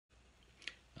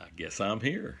guess I'm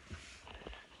here.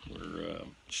 We're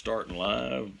starting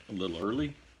live a little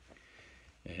early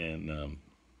and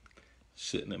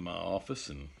sitting in my office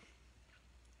and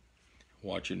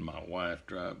watching my wife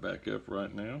drive back up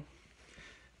right now,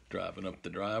 driving up the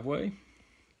driveway.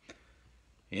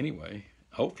 Anyway,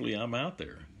 hopefully I'm out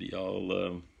there. Do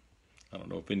y'all, I don't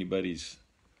know if anybody's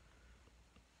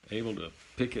able to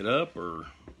pick it up or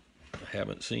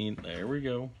haven't seen. There we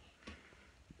go.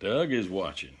 Doug is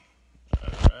watching.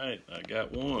 All right, I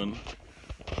got one.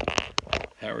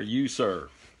 How are you, sir?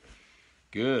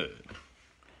 Good.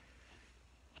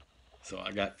 So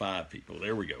I got 5 people.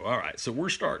 There we go. All right, so we're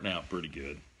starting out pretty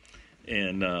good.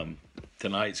 And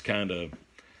tonight's I'm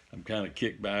kind of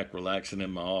kicked back, relaxing in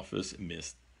my office.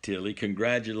 Miss Tilly,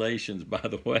 congratulations, by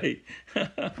the way.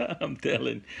 I'm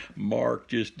telling, Mark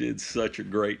just did such a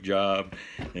great job.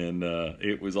 And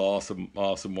it was awesome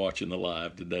watching the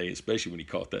live today, especially when he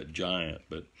caught that giant.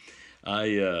 But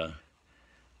I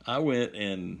went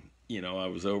and, I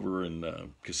was over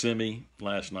in Kissimmee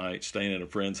last night, staying at a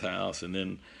friend's house, and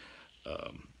then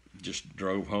just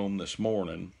drove home this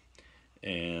morning.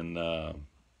 And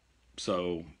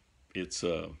so it's,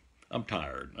 I'm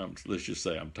tired. Let's just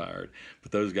say I'm tired.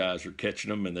 But those guys are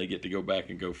catching them, and they get to go back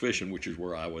and go fishing, which is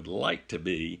where I would like to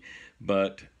be.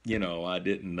 But, I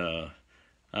didn't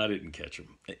catch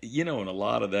them. And a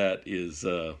lot of that is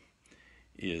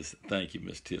thank you,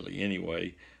 Miss Tilly.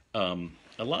 Anyway,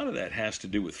 a lot of that has to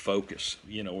do with focus.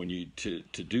 When you to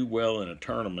do well in a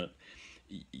tournament,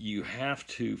 you have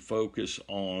to focus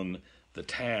on the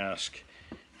task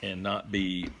and not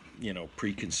be,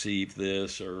 preconceived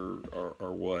this or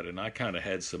what. And I kind of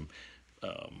had some,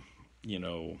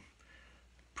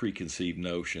 preconceived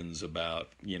notions about,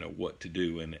 what to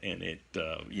do. And it,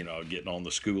 getting on the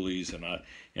schoolies,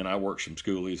 and I worked some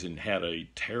schoolies and had a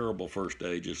terrible first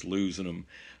day, just losing them.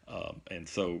 And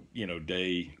so,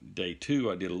 day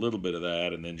 2, I did a little bit of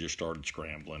that and then just started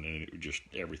scrambling, and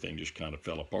everything just kind of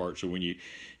fell apart. So when you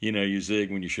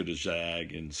zig when you should have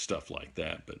zagged and stuff like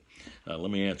that. But let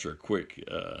me answer a quick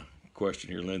question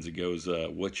here. Lindsay goes,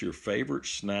 what's your favorite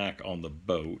snack on the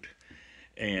boat?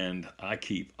 And I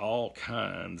keep all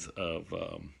kinds of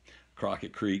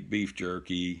Crockett Creek beef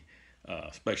jerky,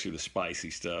 especially the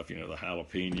spicy stuff, the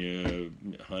jalapeno,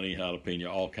 honey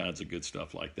jalapeno, all kinds of good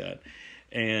stuff like that.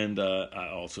 And I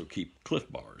also keep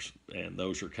Cliff Bars, and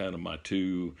those are kind of my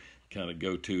 2 kind of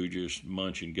go-to, just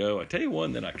munch and go. I tell you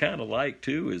one that I kind of like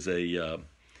too is they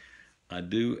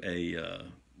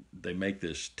make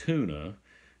this tuna,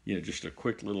 just a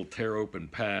quick little tear open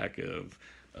pack of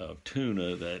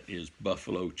tuna that is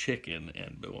buffalo chicken,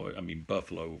 and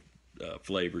buffalo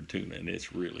flavored tuna, and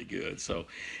it's really good. So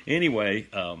anyway,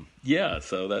 so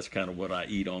that's kind of what I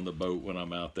eat on the boat when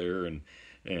I'm out there, and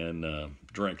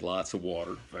drink lots of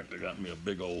water. In fact, I got me a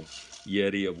big old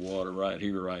Yeti of water right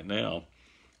here, right now.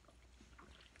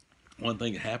 One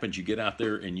thing that happens, you get out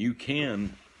there and you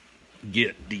can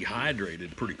get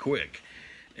dehydrated pretty quick.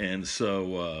 And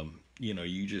so,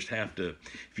 you just have to,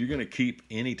 if you're going to keep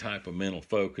any type of mental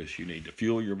focus, you need to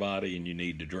fuel your body and you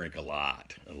need to drink a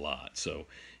lot. So,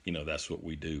 that's what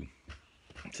we do.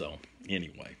 So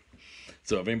anyway.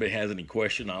 So if anybody has any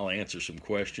question, I'll answer some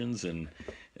questions, and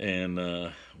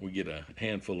we get a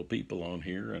handful of people on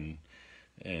here, and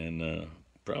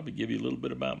probably give you a little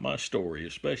bit about my story.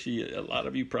 Especially, a lot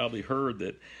of you probably heard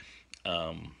that,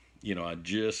 I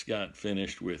just got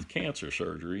finished with cancer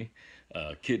surgery,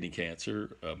 kidney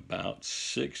cancer, about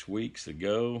 6 weeks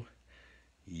ago.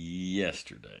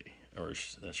 Yesterday, or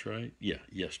that's right, yeah,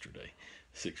 yesterday,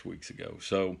 6 weeks ago.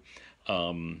 So.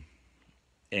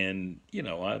 And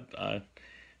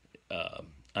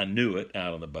I knew it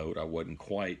out on the boat. I wasn't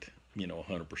quite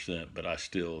 100%, but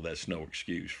that's no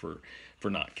excuse for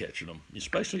not catching them,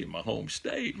 especially in my home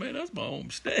state. Man, that's my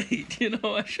home state.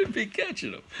 I should be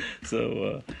catching them.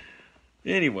 So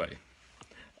anyway,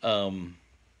 if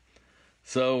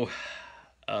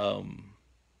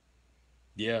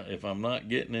I'm not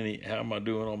getting any, how am I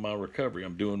doing on my recovery?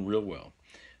 I'm doing real well.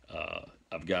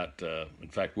 I've got, in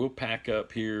fact, we'll pack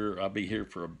up here. I'll be here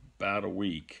for about a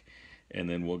week, and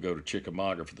then we'll go to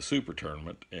Chickamauga for the Super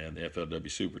Tournament and the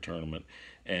FLW Super Tournament,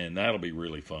 and that'll be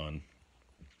really fun.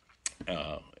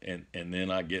 And then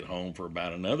I get home for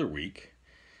about another week,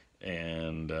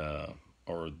 and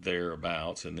or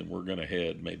thereabouts, and then we're going to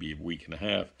head maybe a week and a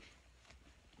half,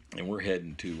 and we're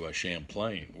heading to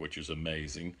Champlain, which is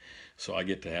amazing. So I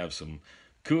get to have some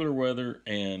cooler weather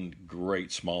and great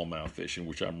smallmouth fishing,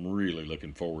 which I'm really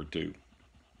looking forward to.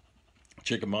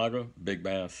 Chickamauga, big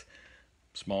bass,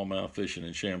 smallmouth fishing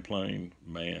in Champlain,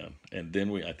 man. And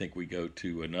then I think we go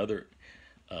to another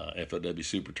FOW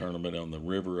Super Tournament on the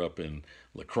river up in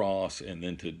La Crosse, and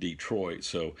then to Detroit.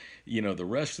 So, the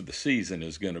rest of the season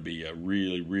is going to be a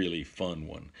really, really fun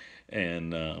one.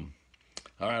 And all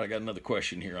right, I got another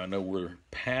question here. I know we're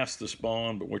past the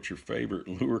spawn, but what's your favorite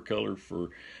lure color for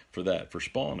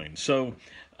spawning? So,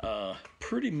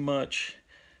 pretty much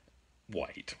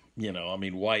white.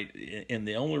 White, and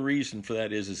the only reason for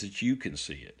that is that you can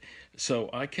see it. So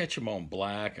I catch them on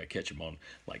black. I catch them on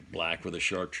like black with a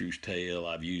chartreuse tail.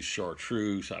 I've used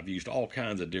chartreuse. I've used all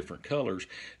kinds of different colors,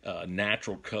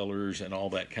 natural colors, and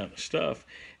all that kind of stuff,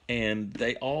 and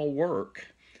they all work.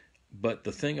 But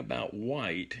the thing about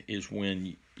white is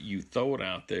when you throw it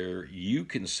out there, you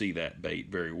can see that bait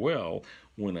very well.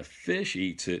 When a fish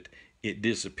eats it, it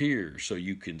disappears. So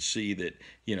you can see that,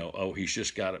 oh, he's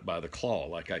just got it by the claw.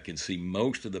 Like I can see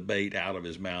most of the bait out of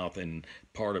his mouth and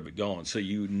part of it gone. So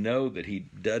you know that he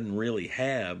doesn't really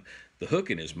have the hook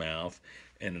in his mouth.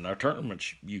 And in our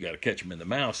tournaments, you got to catch them in the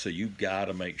mouth, so you got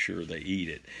to make sure they eat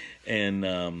it.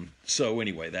 And so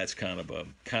anyway, that's kind of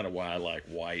why I like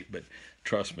white. But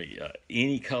trust me,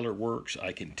 any color works.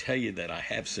 I can tell you that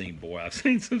I've seen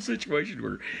some situations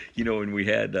where, when we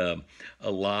had a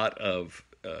lot of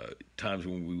times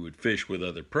when we would fish with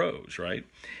other pros, right?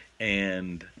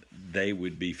 And they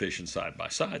would be fishing side by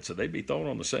side, so they'd be thrown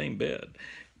on the same bed.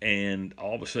 And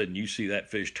all of a sudden you see that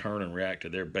fish turn and react to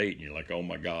their bait, and you're like, oh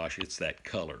my gosh, it's that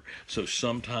color. So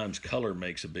sometimes color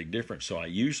makes a big difference. So I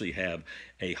usually have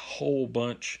a whole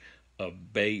bunch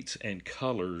of baits and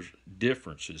colors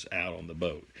differences out on the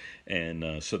boat,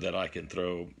 and so that I can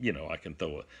throw,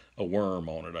 a worm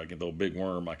on it. I can throw a big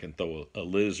worm. I can throw a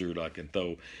lizard. I can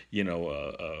throw,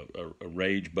 a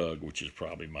rage bug, which is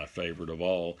probably my favorite of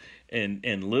all,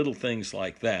 and little things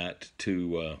like that.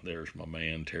 To there's my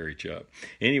man Terry Chuck.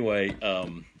 Anyway,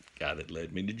 guy that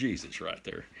led me to Jesus right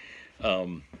there,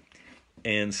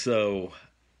 and so.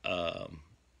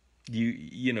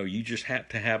 You just have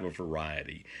to have a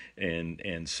variety,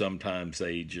 and sometimes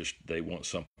they want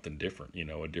something different,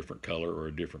 a different color or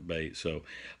a different bait. So,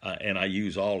 and I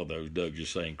use all of those. Doug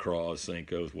just saying craws,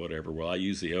 Senkos, whatever. Well, I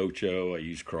use the Ocho, I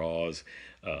use craws,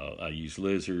 I use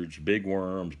lizards, big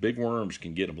worms. Big worms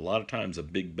can get them. A lot of times a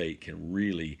big bait can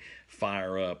really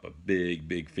fire up a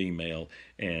big female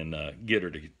and get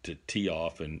her to tee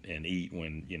off and eat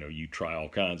when, you try all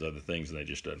kinds of other things and they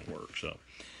just doesn't work.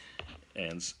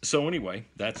 And so anyway,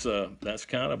 that's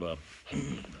kind of a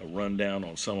rundown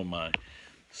on some of my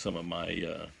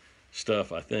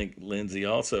stuff. I think Lindsay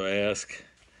also asked,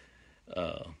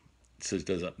 says,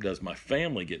 does my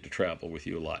family get to travel with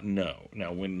you a lot? No.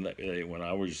 Now, when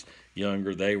I was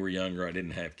younger, they were younger, I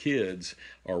didn't have kids,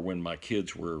 or when my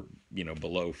kids were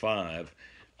below 5,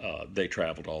 they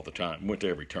traveled all the time, went to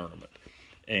every tournament,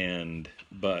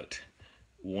 but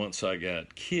once I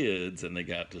got kids and they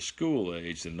got to school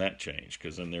age, then that changed,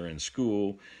 because then they're in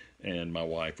school, and my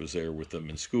wife was there with them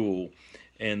in school.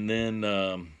 And then,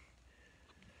 now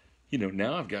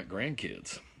I've got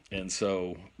grandkids. And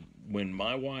so when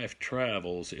my wife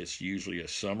travels, it's usually a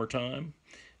summertime,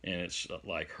 and it's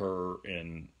like her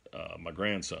and my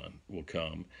grandson will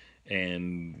come,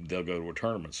 and they'll go to a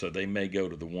tournament. So they may go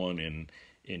to the one in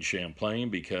Champlain,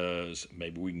 because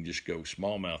maybe we can just go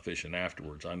smallmouth fishing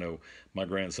afterwards. I know my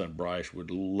grandson Bryce would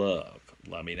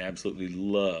absolutely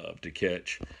love to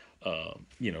catch,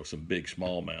 some big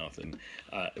smallmouth. And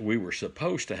we were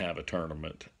supposed to have a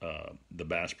tournament. The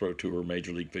Bass Pro Tour,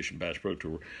 Major League Fishing Bass Pro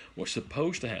Tour, was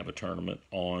supposed to have a tournament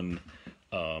on,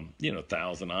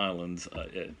 Thousand Islands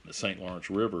at the St. Lawrence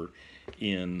River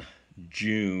in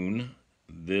June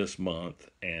this month,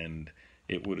 and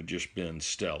it would have just been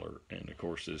stellar. And of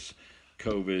course, this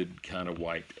COVID kind of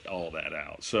wiped all that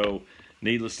out. So,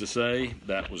 needless to say,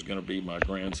 that was going to be my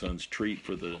grandson's treat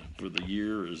for the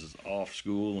year, is off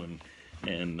school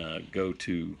and go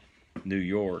to New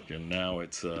York. And now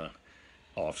it's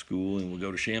off school, and we'll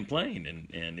go to Champlain,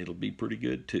 and it'll be pretty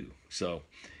good too. So,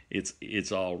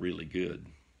 it's all really good.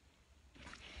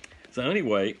 So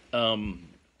anyway,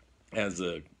 as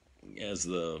the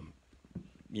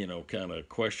kind of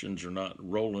questions are not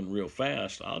rolling real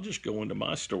fast, I'll just go into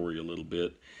my story a little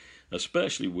bit,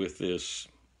 especially with this,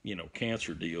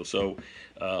 cancer deal. So,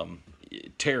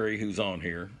 Terry, who's on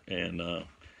here, and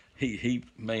he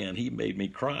made me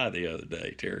cry the other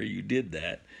day. Terry, you did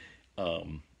that.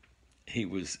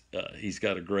 He's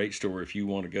got a great story. If you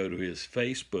want to go to his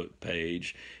Facebook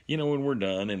page, when we're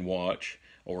done, and watch,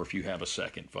 or if you have a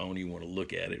second phone, you want to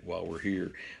look at it while we're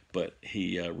here. But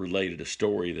he related a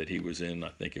story that he was in, I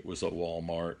think it was a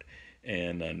Walmart,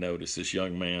 and noticed this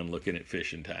young man looking at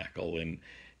fishing tackle,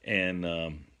 and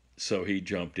so he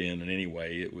jumped in, and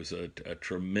anyway, it was a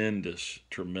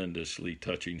tremendously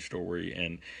touching story,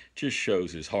 and just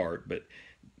shows his heart. But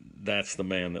that's the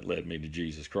man that led me to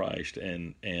Jesus Christ,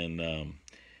 and I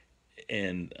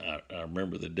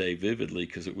remember the day vividly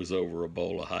because it was over a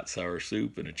bowl of hot sour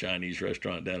soup in a Chinese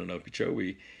restaurant down in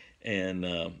Okeechobee, and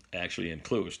actually in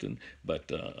Clewiston,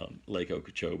 but Lake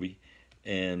Okeechobee,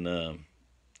 and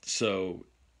so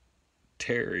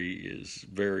Terry is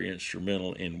very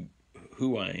instrumental in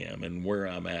who I am and where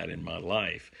I'm at in my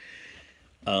life.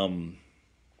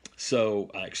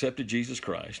 So I accepted Jesus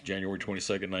Christ January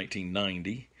 22nd,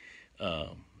 1990,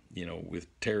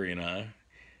 with Terry and I.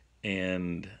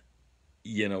 And,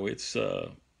 it's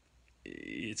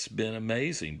been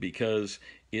amazing because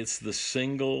it's the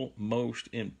single most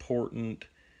important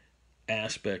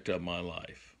aspect of my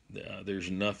life.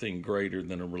 There's nothing greater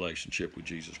than a relationship with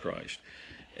Jesus Christ.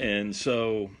 And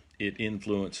so it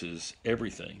influences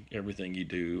everything you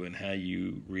do and how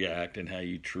you react and how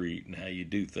you treat and how you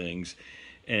do things.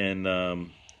 And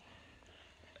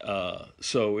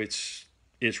so it's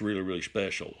really, really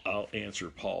special. I'll answer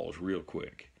Paul's real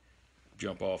quick.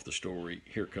 Jump off the story.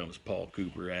 Here comes Paul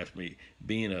Cooper. Asked me,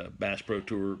 being a Bass Pro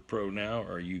Tour pro now,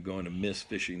 are you going to miss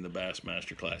fishing the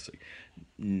Bassmaster Classic?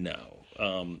 No.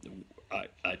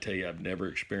 I tell you, I've never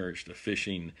experienced a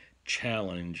fishing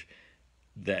challenge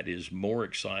that is more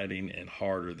exciting and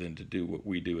harder than to do what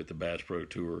we do at the Bass Pro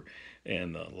Tour,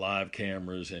 and the live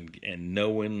cameras, and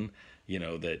knowing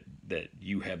that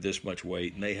you have this much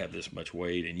weight and they have this much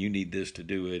weight and you need this to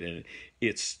do it, and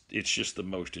it's just the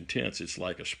most intense. It's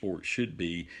like a sport should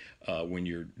be when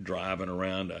you're driving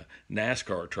around a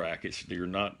NASCAR track. You're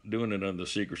not doing it under the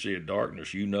secrecy of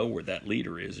darkness. You know where that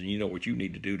leader is, and you know what you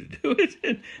need to do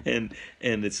it. and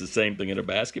it's the same thing in a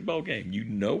basketball game. You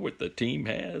know what the team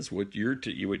has, what your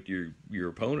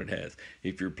opponent has.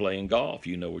 If you're playing golf,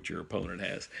 you know what your opponent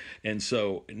has. And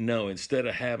so, no, instead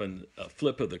of having a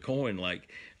flip of the coin,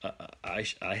 like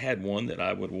I had one that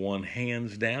I would have won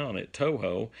hands down at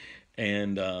Toho,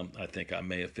 and I think I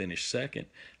may have finished second.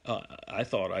 I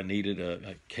thought I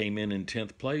came in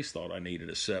 10th place, thought I needed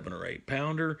a 7 or 8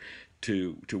 pounder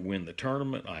to win the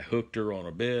tournament. I hooked her on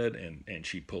a bed, and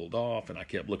she pulled off, and I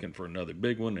kept looking for another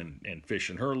big one and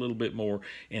fishing her a little bit more,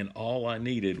 and all I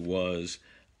needed was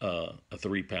a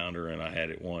 3 pounder, and I had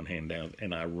it one hand down,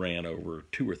 and I ran over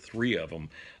 2 or 3 of them,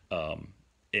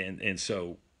 and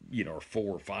so, or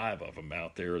 4 or 5 of them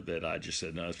out there that I just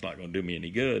said, no, it's not going to do me any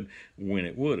good, when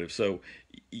it would have. So,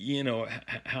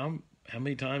 how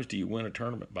many times do you win a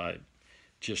tournament by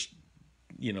just,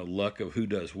 luck of who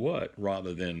does what,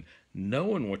 rather than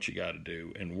knowing what you got to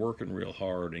do and working real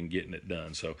hard and getting it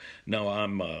done? So, no,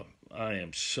 I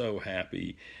am so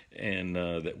happy, and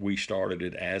that we started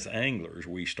it as anglers.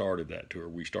 We started that tour.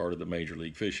 We started the Major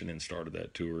League Fishing and started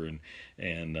that tour,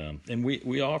 and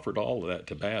we offered all of that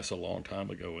to Bass a long time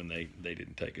ago, and they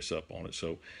didn't take us up on it,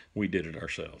 so we did it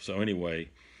ourselves. So anyway,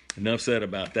 enough said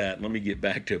about that. Let me get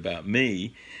back to about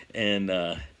me, and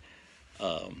and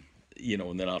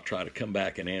then I'll try to come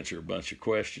back and answer a bunch of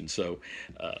questions. So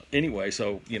anyway,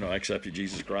 I accepted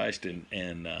Jesus Christ,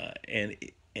 and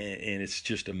it's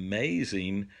just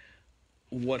amazing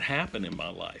what happened in my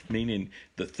life, meaning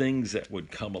the things that would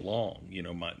come along.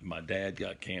 My dad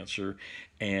got cancer,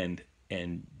 and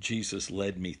Jesus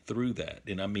led me through that.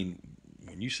 And I mean,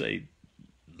 when you say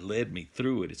led me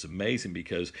through it, it's amazing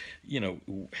because,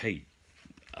 hey,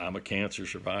 I'm a cancer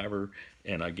survivor,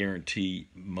 and I guarantee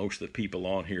most of the people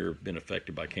on here have been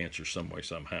affected by cancer some way,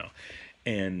 somehow.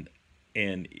 And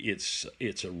it's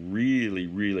a really,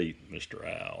 really, Mr.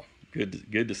 Al,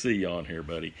 good to see you on here,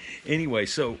 buddy. Anyway,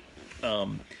 so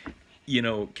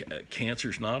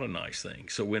cancer's not a nice thing.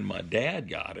 So when my dad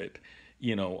got it,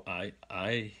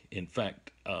 I in fact,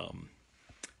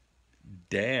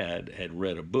 Dad had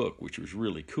read a book which was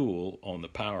really cool on the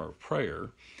power of prayer,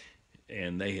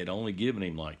 and they had only given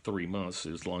him like 3 months.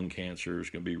 His lung cancer is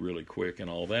going to be really quick and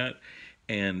all that.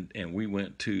 And we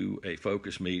went to a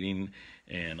focus meeting,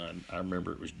 and I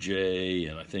remember it was Jay,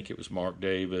 and I think it was Mark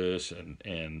Davis,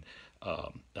 and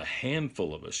a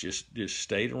handful of us just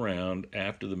stayed around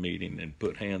after the meeting and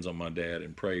put hands on my dad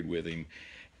and prayed with him,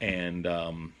 and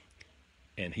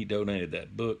he donated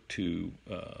that book to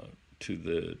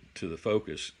the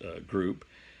focus group.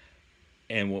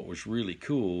 And what was really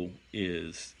cool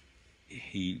is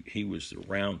he was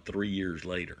around 3 years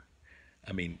later.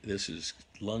 I mean, this is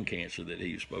lung cancer that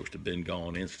he was supposed to have been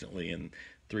gone instantly, and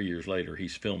 3 years later,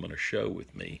 he's filming a show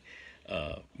with me,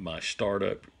 my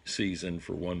startup season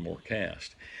for One More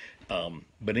Cast.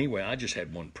 But anyway, I just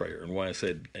had one prayer, and why I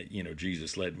said,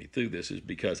 Jesus led me through this is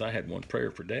because I had one prayer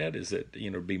for Dad, is that,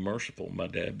 be merciful, my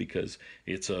dad, because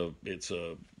it's a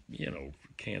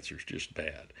cancer's just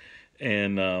bad.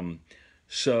 And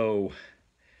so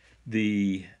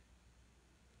the,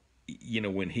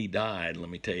 when he died, let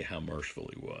me tell you how merciful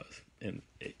he was. And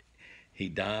he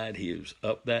died, he was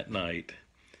up that night,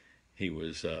 he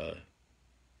was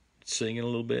singing a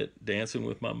little bit, dancing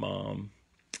with my mom,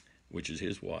 which is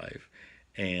his wife,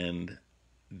 and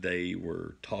they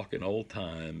were talking old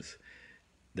times.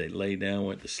 They lay down,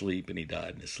 went to sleep, and he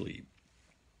died in his sleep.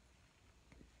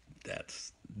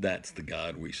 That's the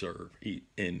God we serve,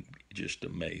 and just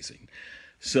amazing.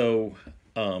 So,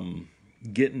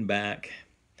 getting back,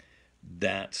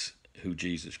 that's who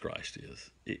Jesus Christ is.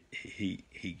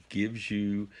 He gives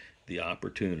you the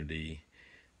opportunity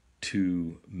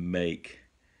to make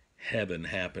heaven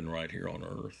happen right here on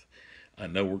earth. I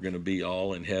know we're going to be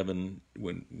all in heaven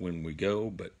when we go,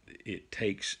 but it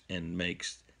takes and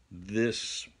makes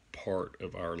this part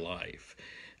of our life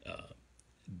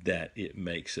that it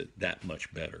makes it that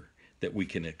much better, that we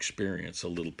can experience a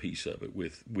little piece of it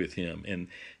with him. And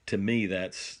to me,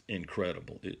 that's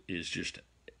incredible. It is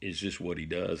just what he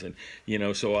does. And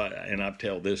so I've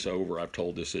told this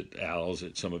at Al's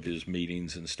at some of his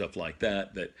meetings and stuff like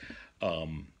that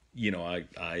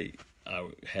I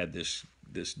had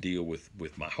this deal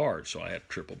with my heart, so I had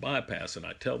triple bypass, and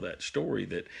I tell that story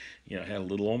that I had a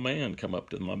little old man come up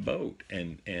to my boat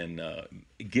and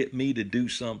get me to do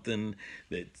something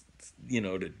that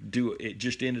to do it.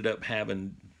 Just ended up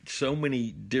having so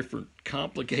many different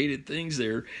complicated things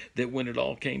there that when it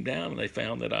all came down and they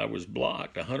found that I was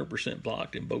blocked, 100%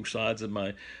 blocked in both sides of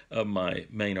my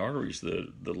main arteries,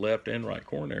 the left and right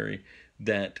coronary,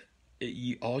 that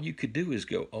all you could do is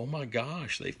go, oh my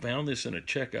gosh, they found this in a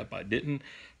checkup. I didn't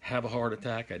have a heart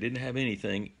attack. I didn't have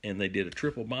anything. And they did a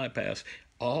triple bypass,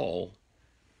 all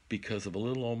because of a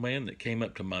little old man that came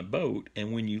up to my boat.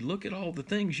 And when you look at all the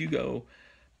things, you go,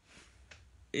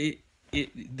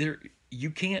 you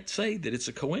can't say that it's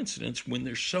a coincidence when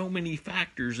there's so many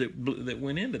factors that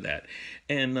went into that.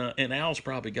 And Al's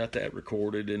probably got that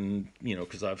recorded, and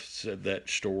because I've said that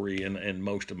story and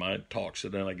most of my talks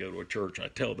that then I go to a church, I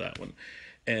tell that one,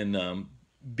 and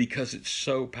because it's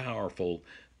so powerful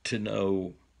to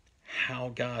know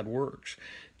how God works.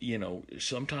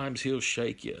 Sometimes he'll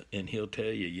shake you and he'll tell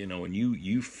you, and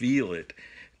you feel it.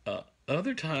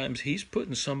 Other times he's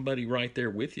putting somebody right there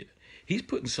with you. He's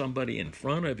putting somebody in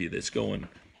front of you that's going,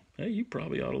 hey, you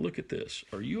probably ought to look at this,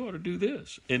 or you ought to do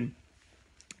this. And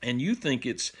you think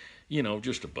it's,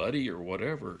 just a buddy or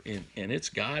whatever, and it's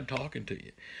God talking to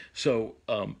you. So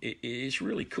it's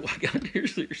really cool.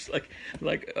 There's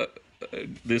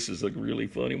this is a really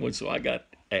funny one. So I got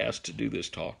asked to do this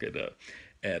talk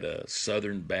at a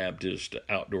Southern Baptist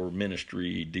outdoor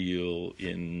ministry deal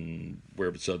in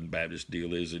wherever Southern Baptist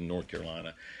deal is in North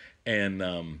Carolina.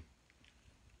 And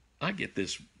I get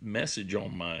this message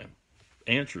on my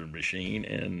answering machine,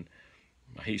 and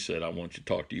he said, I want to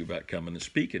talk to you about coming and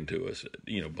speaking to us,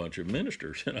 a bunch of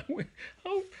ministers. And I went,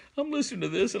 oh, I'm listening to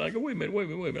this, and I go, wait a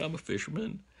minute, I'm a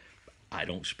fisherman. I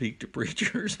don't speak to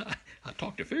preachers. I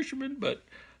talk to fishermen, but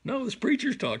no, this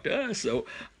preachers talk to us. So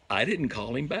I didn't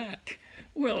call him back.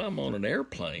 Well, I'm on an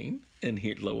airplane, and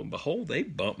here, lo and behold, they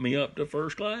bumped me up to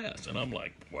first class. And I'm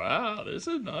like, wow, this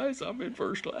is nice. I'm in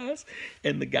first class.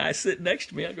 And the guy sitting next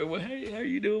to me, I go, well, hey, how are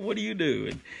you doing? What do you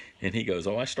do? And he goes,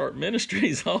 oh, I start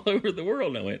ministries all over the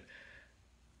world. And I went,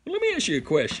 well, let me ask you a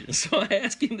question. So I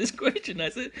asked him this question. I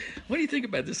said, what do you think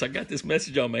about this? I got this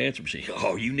message on my answer machine.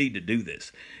 Oh, you need to do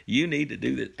this. You need to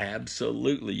do this.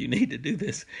 Absolutely, you need to do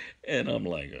this. And I'm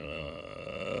like,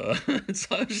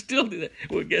 so I still do that.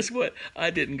 Well, guess what?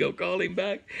 I didn't go call him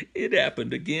back. It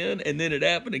happened again, and then it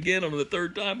happened again on the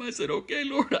third time. I said, okay,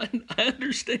 Lord, I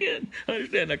understand. I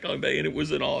called him back, and it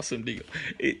was an awesome deal.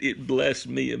 It blessed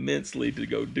me immensely to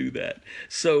go do that.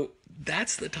 So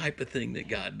that's the type of thing that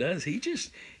God does. He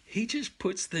just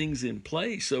puts things in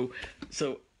place. So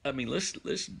I mean,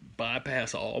 let's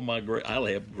bypass all my great. I'll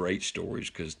have great stories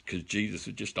because Jesus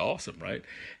is just awesome, right?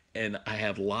 And I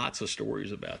have lots of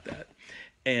stories about that.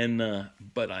 And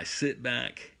but I sit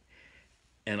back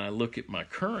and I look at my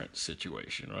current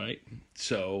situation, right?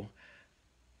 So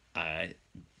I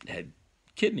had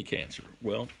kidney cancer.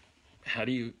 Well, how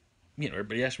do you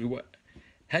everybody asks me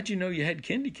how'd you know you had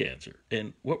kidney cancer?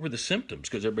 And what were the symptoms?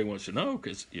 Because everybody wants to know,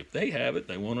 because if they have it,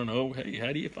 they want to know, hey,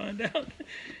 how do you find out?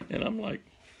 And I'm like,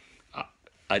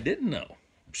 I didn't know.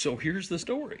 So here's the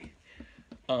story.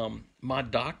 My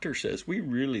doctor says, we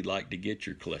really like to get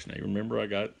your cholesterol. Now, remember, I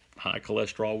got high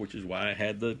cholesterol, which is why I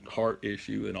had the heart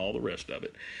issue and all the rest of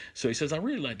it. So he says, I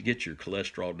really like to get your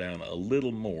cholesterol down a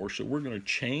little more, so we're going to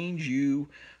change you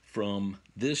from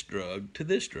this drug to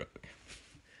this drug. I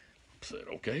said,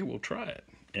 okay, we'll try it.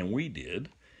 And we did.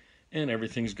 and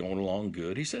everything's going along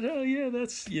good. He said, oh, yeah,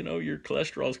 that's, your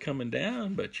cholesterol's coming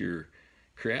down, but your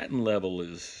creatinine level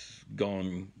is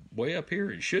gone way up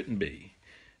here. It shouldn't be.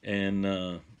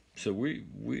 And so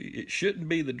it shouldn't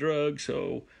be the drug,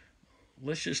 so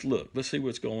let's just look. Let's see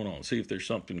what's going on. See if there's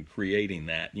something creating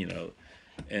that.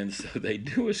 And so they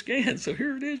do a scan. So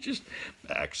here it is, just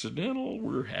accidental.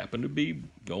 We happen to be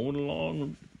going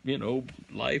along,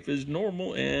 life is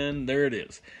normal, and there it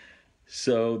is.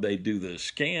 So they do the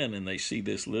scan, and they see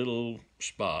this little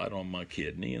spot on my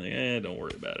kidney, and they, don't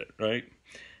worry about it, right?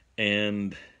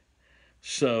 And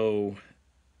so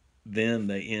then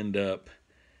they end up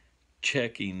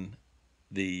checking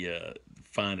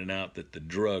finding out that the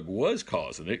drug was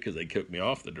causing it, because they took me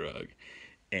off the drug.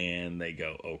 And they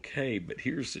go, okay, but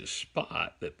here's this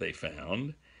spot that they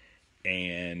found,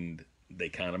 and they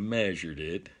kind of measured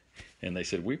it, and they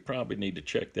said, we probably need to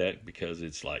check that because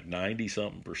it's like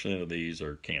 90-something% of these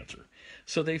are cancer.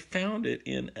 So they found it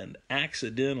in an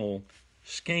accidental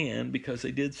scan because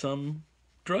they did some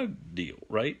drug deal,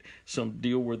 right? Some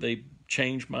deal where they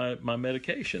changed my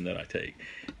medication that I take.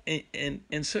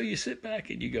 And so you sit back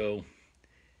and you go,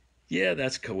 yeah,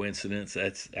 that's coincidence,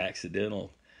 that's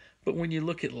accidental. But when you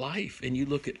look at life and you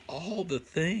look at all the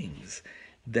things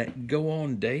that go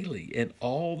on daily and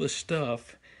all the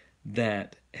stuff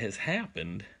that has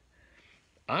happened,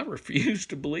 I refuse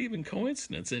to believe in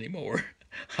coincidence anymore.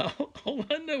 All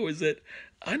I know is that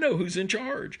I know who's in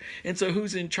charge. And so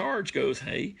who's in charge goes,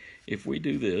 hey, if we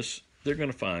do this, they're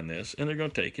going to find this and they're going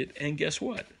to take it. And guess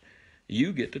what?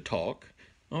 You get to talk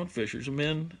on Fishers of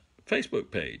Men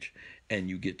Facebook page, and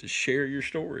you get to share your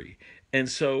story. And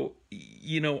so,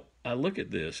 I look at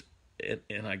this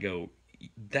and I go,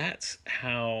 that's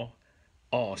how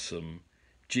awesome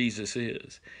Jesus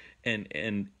is. And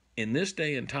in this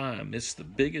day and time, it's the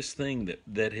biggest thing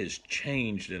that has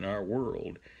changed in our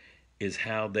world is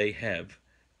how they have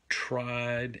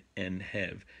tried and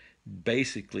have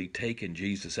basically taken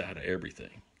Jesus out of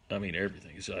everything. I mean,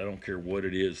 everything. So I don't care what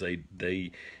it is, they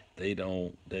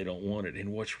don't want it.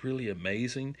 And what's really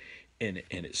amazing, and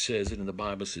it says it in the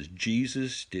Bible, says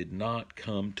Jesus did not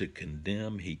come to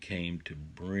condemn, he came to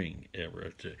bring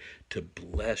to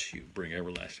bless you, bring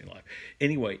everlasting life.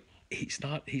 Anyway, he's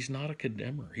not a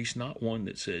condemner. He's not one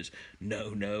that says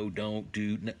no, don't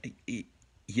do. No.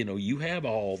 You have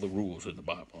all the rules in the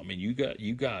Bible. I mean, you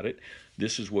got it.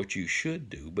 This is what you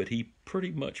should do. But he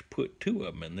pretty much put two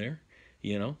of them in there.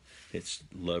 It's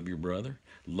love your brother,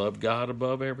 love God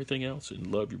above everything else, and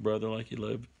love your brother like you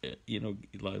love, you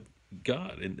love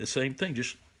God. And the same thing,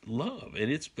 just love.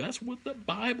 And that's what the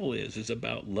Bible is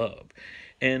about love.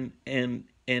 And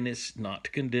it's not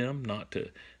to condemn, not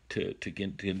to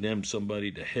condemn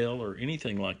somebody to hell or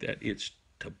anything like that. It's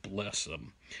to bless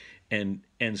them. And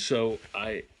so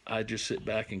I just sit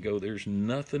back and go, there's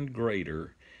nothing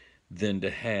greater than to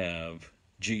have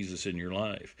Jesus in your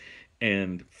life.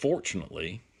 And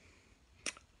fortunately,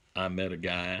 I met a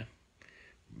guy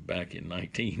back in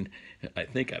I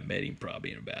think I met him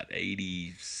probably in about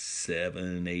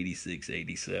 87, 86,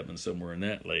 87, somewhere in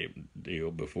that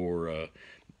deal before,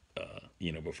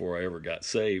 before I ever got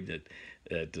saved,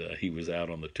 that he was out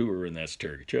on the tour, and that's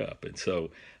Terry Chupp. And so,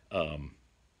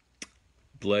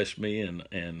 blessed me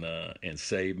and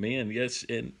saved me, and yes,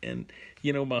 and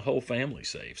my whole family's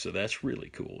saved, so that's really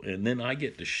cool. And then I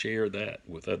get to share that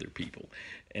with other people,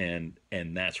 and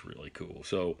that's really cool.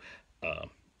 So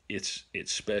it's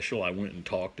special. I went and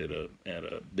talked at a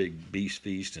big beast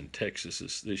feast in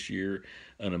Texas this year.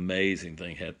 An amazing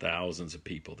thing, had thousands of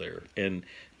people there, and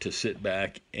to sit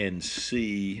back and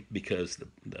see, because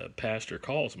the pastor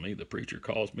calls me, the preacher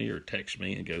calls me or texts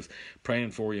me and goes,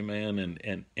 praying for you, man,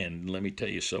 and let me tell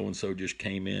you, so and so just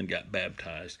came in, got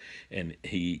baptized, and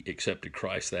he accepted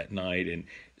Christ that night. And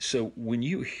so when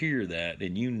you hear that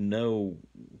and you know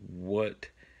what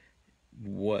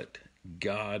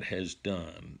God has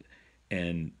done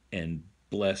and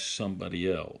bless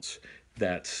somebody else,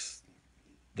 that's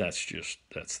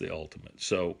the ultimate.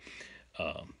 So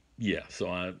so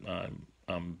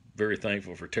I'm very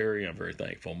thankful for Terry. I'm very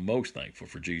thankful, most thankful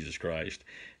for Jesus Christ,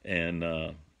 and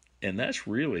that's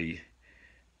really,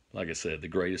 like I said, the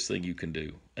greatest thing you can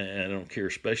do. And I don't care,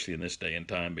 especially in this day and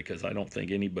time, because I don't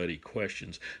think anybody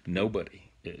questions.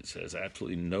 Nobody, it says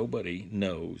absolutely nobody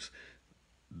knows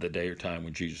the day or time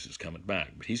when Jesus is coming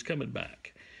back, but he's coming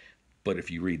back. But if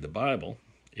you read the Bible,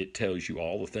 it tells you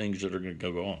all the things that are going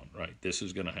to go on, right? This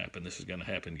is going to happen. This is going to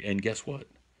happen. And guess what?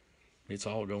 It's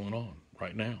all going on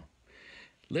right now.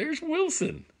 There's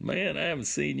Wilson. Man, I haven't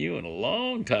seen you in a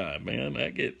long time, man. I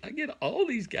get all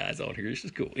these guys on here. This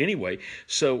is cool. Anyway,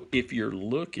 so if you're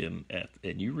looking at,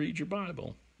 and you read your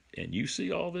Bible, and you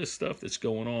see all this stuff that's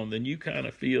going on, then you kind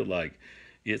of feel like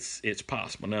it's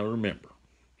possible. Now remember,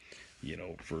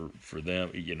 for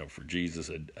them, for Jesus,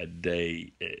 a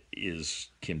day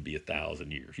can be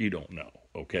 1,000 years. You don't know,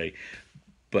 okay,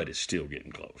 but it's still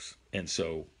getting close. And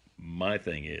so my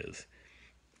thing is,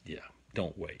 yeah,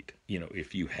 don't wait.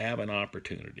 If you have an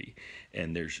opportunity,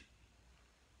 and there's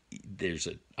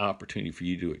an opportunity for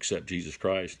you to accept Jesus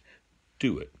Christ,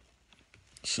 do it.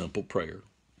 Simple prayer,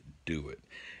 do it.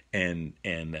 And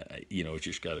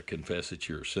just got to confess that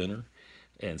you're a sinner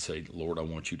and say, Lord, I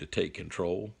want you to take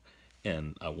control,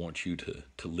 and I want you to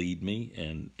lead me,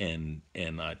 and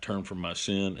I turn from my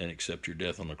sin and accept your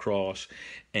death on the cross,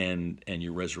 and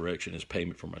your resurrection as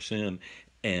payment for my sin,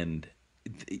 and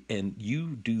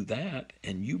you do that,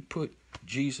 and you put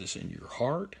Jesus in your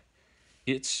heart,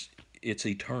 it's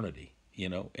eternity,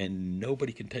 and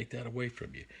nobody can take that away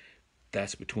from you.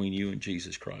 That's between you and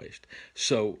Jesus Christ.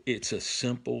 So it's a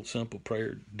simple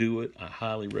prayer. Do it. I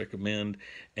highly recommend.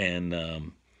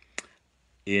 And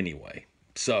anyway,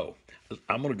 so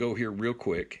I'm going to go here real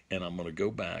quick, and I'm going to go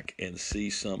back and see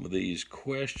some of these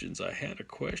questions. I had a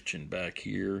question back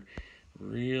here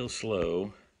real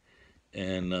slow.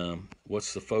 And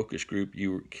what's the focus group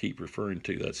you keep referring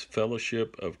to? That's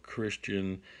Fellowship of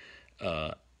Christian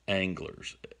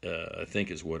Anglers, I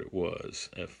think is what it was.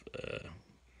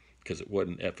 Because it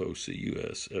wasn't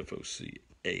FOCUS, FOCA.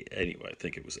 Anyway, I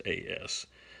think it was AS,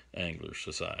 Angler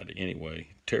Society. Anyway,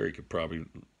 Terry could probably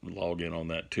log in on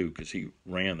that too, because he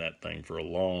ran that thing for a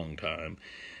long time.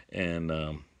 And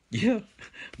yeah,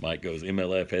 Mike goes,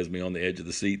 MLF has me on the edge of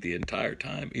the seat the entire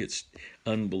time. It's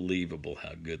unbelievable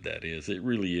how good that is. It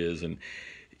really is. And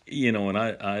and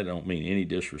I don't mean any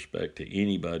disrespect to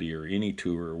anybody or any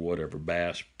tour or whatever.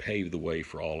 Bass paved the way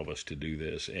for all of us to do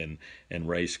this, and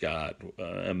Ray Scott,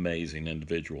 amazing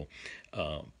individual.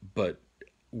 But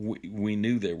we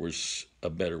knew there was a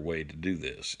better way to do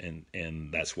this,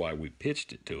 and that's why we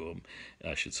pitched it to him.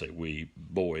 I should say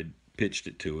Boyd pitched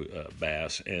it to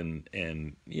Bass, and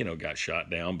got shot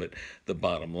down. But the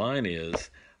bottom line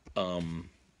is,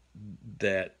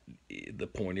 that the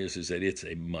point is that it's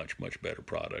a much better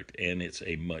product, and it's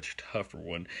a much tougher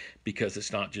one, because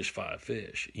it's not just 5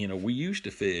 fish. We used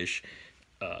to fish,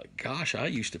 I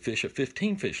used to fish a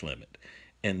 15 fish limit,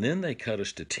 and then they cut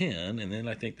us to 10, and then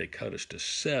I think they cut us to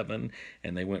 7,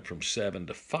 and they went from 7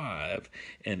 to 5,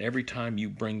 and every time you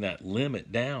bring that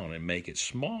limit down and make it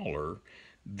smaller,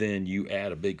 then you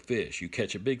add a big fish. You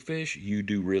catch a big fish, you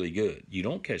do really good. You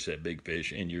don't catch that big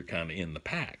fish, and you're kind of in the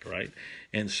pack, right?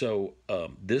 And so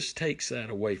this takes that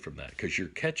away from that, because you're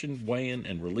catching, weighing,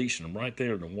 and releasing them right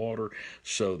there in the water.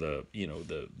 So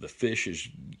the fish is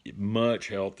much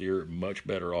healthier, much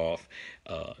better off.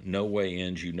 No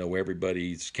weigh-ins.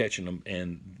 Everybody's catching them,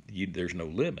 and there's no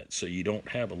limit. So you don't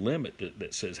have a limit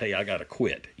that says, hey, I got to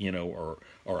quit, or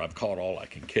I've caught all I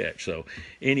can catch. So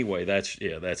anyway, that's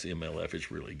MLF.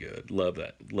 It's really good. Love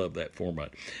that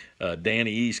format.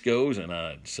 Danny East goes, and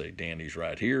I'd say Danny's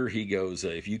right here. He goes,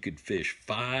 if you could fish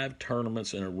 5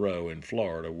 tournaments in a row in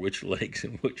Florida, which lakes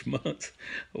and which months?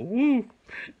 Woo!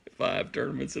 5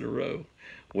 tournaments in a row.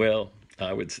 Well,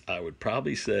 I would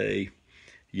probably say,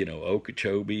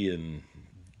 Okeechobee in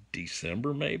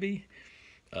December, maybe.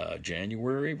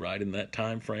 January, right in that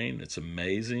time frame. It's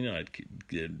amazing. I'd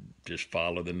just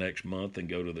follow the next month and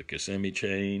go to the Kissimmee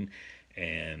chain,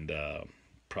 and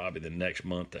probably the next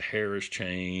month the Harris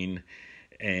chain,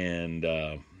 and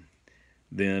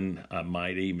then I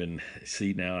might even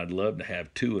see, now I'd love to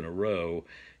have 2 in a row,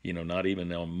 not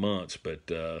even on months,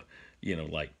 but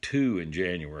like 2 in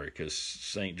January, because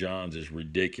St. John's is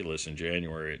ridiculous in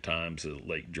January at times.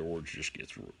 Lake George just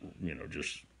gets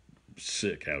just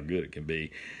sick how good it can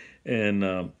be.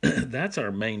 And that's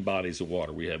our main bodies of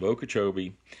water. We have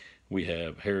Okeechobee, we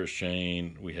have Harris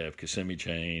chain, we have Kissimmee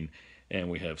chain, and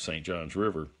we have St. John's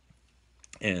River.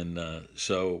 And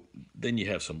so then you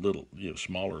have some little,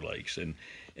 smaller lakes, and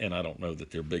I don't know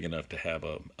that they're big enough to have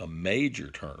a major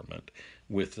tournament.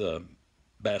 With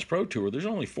Bass Pro Tour, there's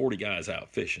only 40 guys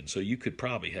out fishing, so you could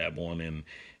probably have one in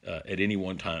at any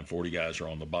one time. 40 guys are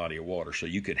on the body of water, so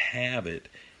you could have it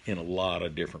in a lot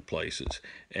of different places,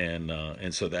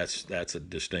 and so that's a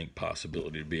distinct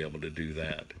possibility to be able to do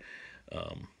that.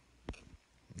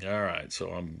 All right,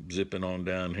 so I'm zipping on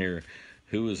down here.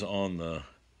 Who is on the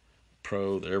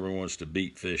pro that everyone wants to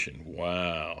beat fishing?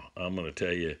 Wow, I'm going to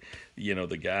tell you,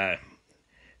 the guy.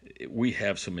 We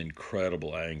have some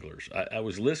incredible anglers. I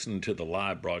was listening to the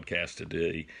live broadcast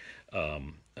today,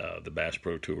 the Bass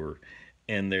Pro Tour,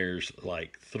 and there's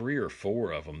like 3 or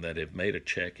 4 of them that have made a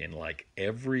check in like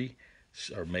every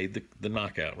or made the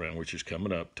knockout round, which is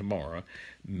coming up tomorrow,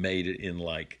 made it in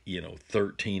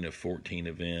 13 of 14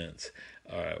 events.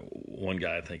 One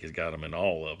guy I think has got them in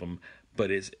all of them. But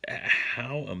it's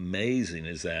how amazing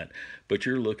is that? But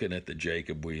you're looking at the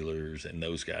Jacob Wheelers and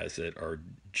those guys that are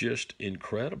just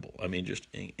incredible. I mean, just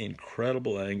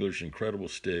incredible anglers, incredible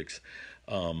sticks.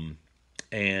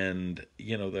 And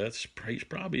he's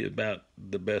probably about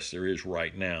the best there is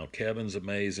right now. Kevin's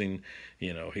amazing.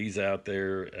 He's out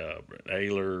there.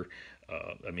 Ayler.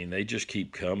 I mean, they just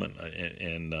keep coming,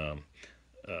 and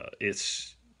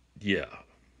it's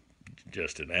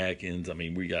Justin Atkins. I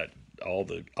mean, we got all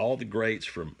the greats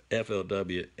from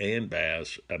FLW and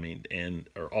Bass. I mean, and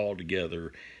are all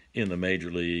together in the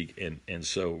major league, and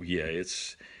so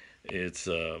it's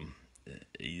the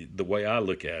way I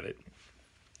look at it.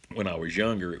 When I was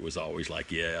younger, it was always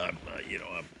like, I'm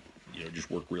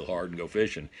just work real hard and go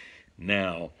fishing.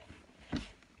 Now,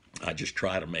 I just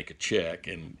try to make a check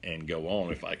and go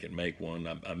on if I can make one.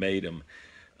 I made them.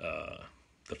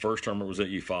 The first tournament was at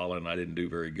Eufaula, and I didn't do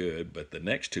very good. But the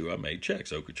next two, I made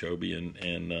checks, Okeechobee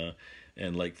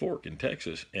and Lake Fork in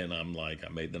Texas. And I'm like, I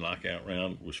made the knockout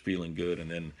round, was feeling good, and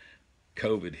then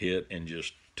COVID hit and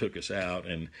just took us out.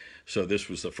 And so this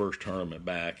was the first tournament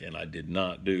back, and I did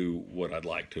not do what I'd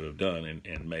like to have done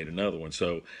and made another one.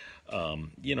 So,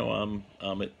 I'm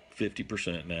at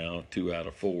 50% now, 2 out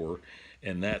of 4,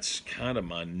 and that's kind of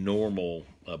my normal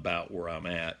about where I'm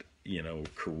at,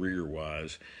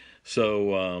 career-wise.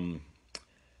 So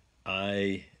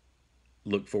I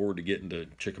look forward to getting to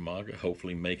Chickamauga,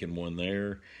 hopefully making one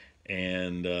there,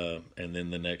 and then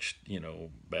the next,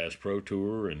 Bass Pro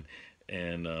Tour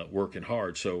and working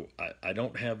hard. So I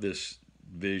don't have this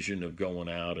vision of going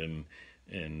out and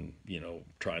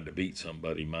trying to beat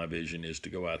somebody. My vision is to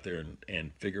go out there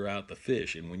and figure out the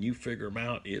fish. And when you figure them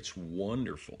out, it's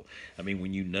wonderful. I mean,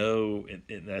 when and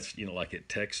that's, like at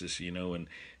Texas,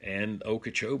 and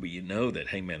Okeechobee, that,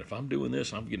 hey, man, if I'm doing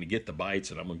this, I'm going to get the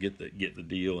bites and I'm going to get the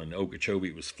deal. And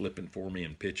Okeechobee was flipping for me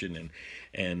and pitching.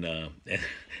 And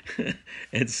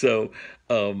so,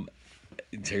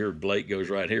 here Blake goes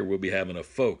right here. We'll be having a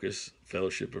Focus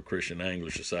Fellowship of Christian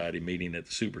Angler Society meeting at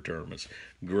the Super Tournaments.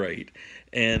 Great,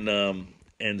 and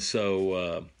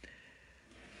so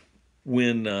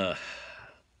when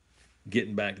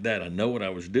getting back to that, I know what I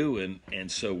was doing, and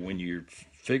so when you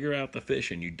figure out the fish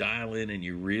and you dial in and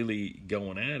you're really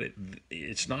going at it,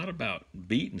 it's not about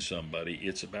beating somebody.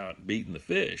 It's about beating the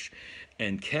fish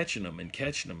and catching them and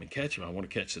catching them and catching them. I want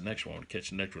to catch the next one. I want to catch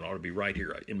the next one. I ought to be right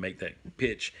here and make that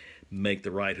pitch, make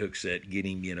the right hook set, get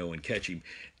him, and catch him.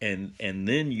 And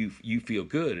then you feel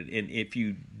good. And if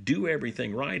you do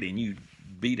everything right and you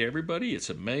beat everybody,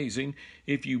 it's amazing.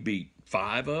 If you beat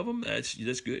 5 of them, that's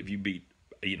good. If you beat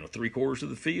 3/4 of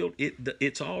the field,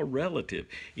 it's all relative.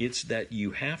 It's that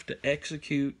you have to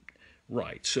execute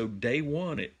right. So day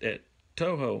one at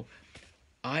Toho,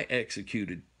 I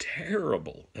executed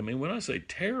terrible. I mean, when I say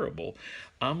terrible,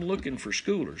 I'm looking for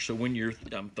schoolers. So when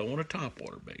I'm throwing a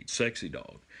topwater bait, Sexy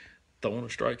Dog, throwing a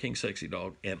Strike King Sexy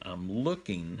Dog, and I'm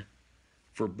looking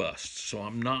for busts. So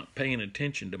I'm not paying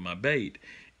attention to my bait,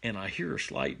 and I hear a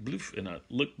slight bloof, and I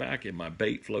look back and my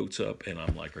bait floats up, and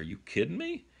I'm like, are you kidding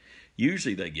me?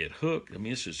 Usually they get hooked. I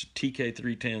mean, this is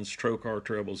TK310s, Trocar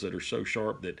trebles that are so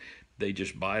sharp that they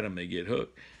just bite them, they get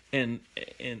hooked. And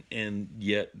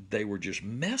yet they were just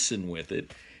messing with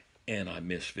it, and I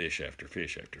missed fish after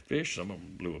fish after fish. Some of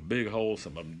them blew a big hole,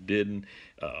 some of them didn't.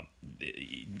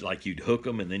 Like you'd hook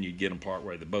them, and then you'd get them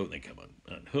partway the boat, and they come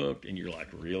unhooked, and you're like,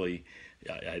 really?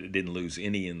 I didn't lose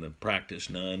any in the practice,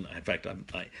 none. In fact,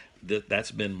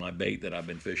 that's been my bait that I've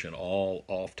been fishing all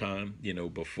off time,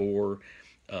 before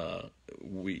I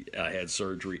had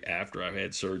surgery. After I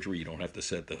had surgery, you don't have to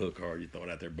set the hook hard. You throw it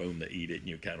out there, boom, they eat it, and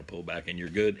you kind of pull back, and you're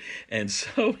good. And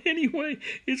so anyway,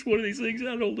 it's one of these things,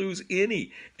 I don't lose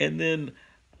any. And then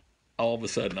all of a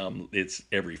sudden, it's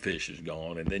every fish is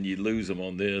gone, and then you lose them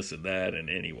on this and that. And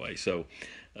anyway, so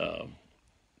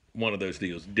one of those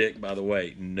deals. Dick, by the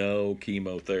way, no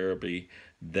chemotherapy.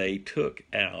 They took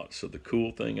out, so the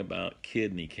cool thing about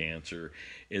kidney cancer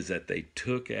is that they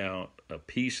took out a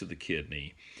piece of the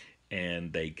kidney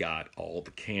and they got all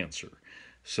the cancer.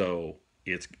 So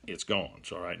it's gone.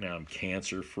 So right now I'm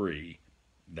cancer free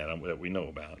that we know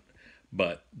about.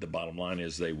 But the bottom line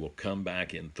is they will come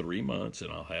back in 3 months,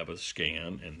 and I'll have a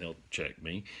scan, and they'll check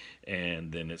me.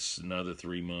 And then it's another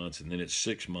 3 months, and then it's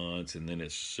 6 months, and then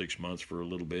it's 6 months for a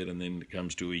little bit, and then it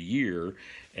comes to a year.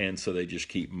 And so they just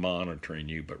keep monitoring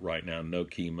you. But right now, no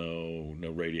chemo,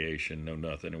 no radiation, no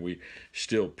nothing. And we're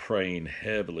still praying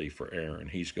heavily for Aaron.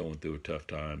 He's going through a tough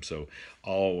time. So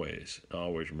always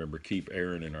remember, keep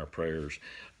Aaron in our prayers.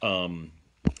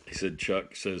 He said,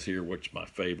 Chuck says here, what's my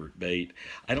favorite bait?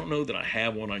 I don't know that I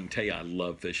have one. I can tell you I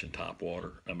love fishing top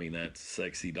water. I mean, that's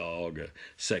sexy dog, a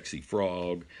sexy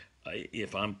frog.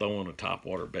 If I'm throwing a top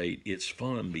water bait, it's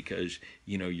fun because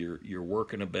you're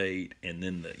working a bait, and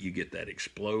then you get that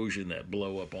explosion, that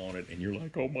blow up on it, and you're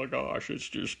like, oh my gosh,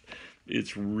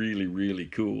 it's really really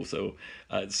cool. So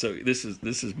this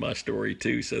is my story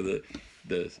too. So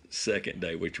the second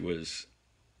day, which was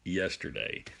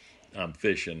yesterday, I'm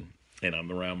fishing and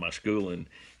I'm around my schooling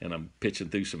and I'm pitching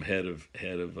through some heads of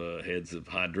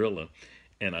hydrilla,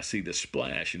 and I see the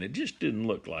splash, and it just didn't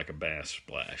look like a bass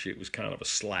splash. It was kind of a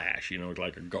slash,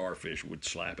 like a garfish would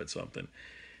slap at something.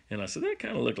 And I said, that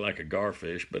kind of looked like a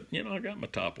garfish, but I got my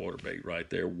top water bait right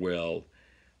there. Well,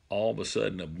 all of a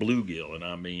sudden a bluegill, and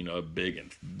I mean a big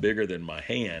and bigger than my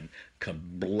hand, comes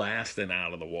blasting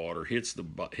out of the water, hits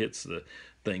the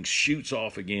thing, shoots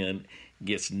off again,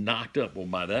 gets knocked up. Well,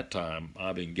 by that time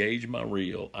I've engaged my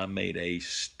reel. I made a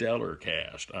stellar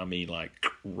cast. I mean, like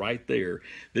right there.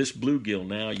 This bluegill,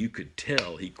 now you could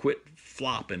tell he quit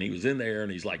flopping. He was in the air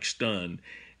and he's like stunned,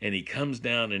 and he comes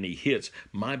down and he hits.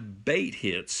 My bait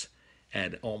hits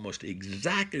at almost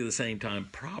exactly the same time,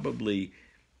 probably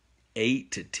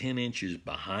 8 to 10 inches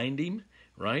behind him,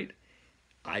 right?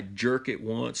 I jerk it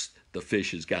once, the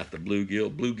fish has got the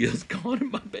bluegill. Bluegill's gone,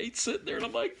 and my bait's sitting there, and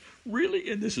I'm like,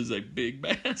 really? And this is a big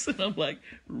bass, and I'm like,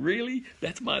 really?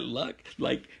 That's my luck?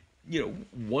 Like,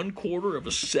 1/4 of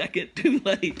a second too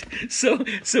late. So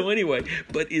anyway,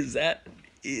 but isn't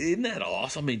that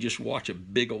awesome? I mean, just watch a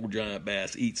big old giant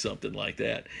bass eat something like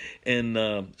that.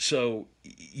 And so,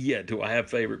 yeah, do I have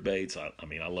favorite baits? I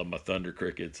mean, I love my thunder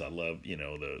crickets. I love,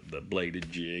 the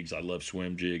bladed jigs. I love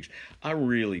swim jigs. I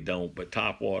really don't, but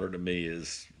top water to me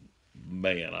is,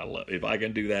 man, I love. If I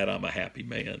can do that, I'm a happy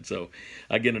man. So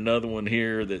I get another one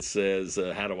here that says,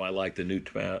 how do I like the new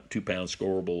 2-pound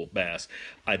scoreable bass?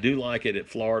 I do like it. At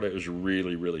Florida is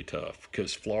really really tough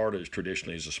because Florida is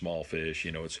traditionally a small fish.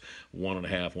 It's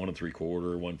 1.5, 1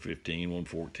 3/4, 115,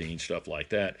 114, stuff like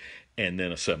that, and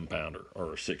then a 7-pounder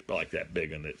or a 6, like that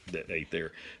big one that ate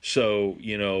there. So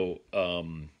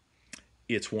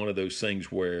it's one of those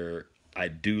things where I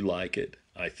do like it.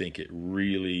 I think it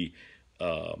really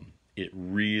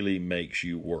makes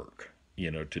you work,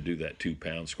 to do that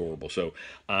 2-pound scoreable. So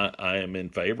I am in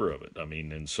favor of it. I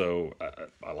mean, and so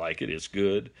I like it. It's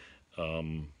good.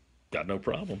 Got no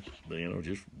problem.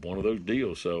 Just one of those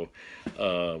deals. So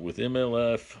with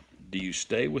MLF, do you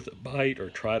stay with a bite or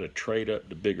try to trade up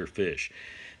to bigger fish?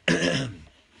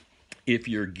 If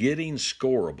you're getting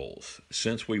scoreables,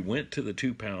 since we went to the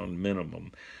 2-pound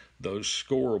minimum, those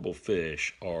scoreable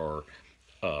fish are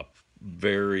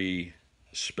very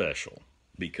special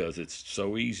because it's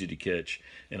so easy to catch.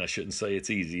 And I shouldn't say it's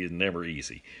easy. It's never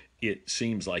easy. It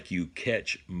seems like you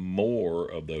catch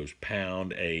more of those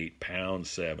 £1.8,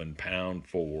 £1.7,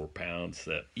 £1.4,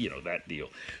 £1.7, that deal.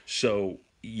 So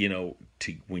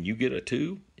when you get a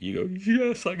 2, you go,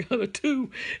 yes, I got a 2.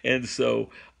 And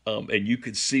so and you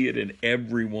could see it in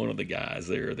every one of the guys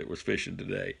there that was fishing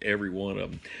today, every one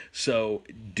of them. So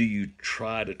do you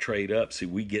try to trade up? See,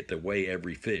 we get to weigh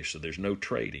every fish, so there's no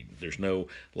trading. There's no,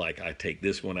 like, I take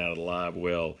this one out of the live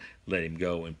well, let him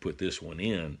go, and put this one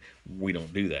in. We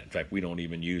don't do that. In fact, we don't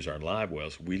even use our live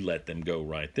wells. We let them go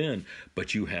right then.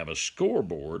 But you have a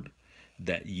scoreboard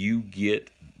that you get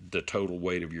the total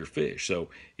weight of your fish. So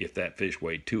if that fish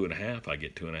weighed 2.5, I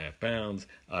get 2.5 pounds.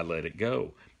 I let it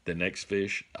go. The next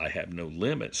fish, I have no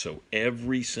limit. So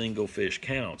every single fish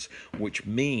counts, which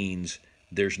means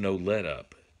there's no let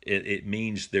up. It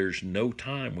means there's no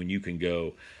time when you can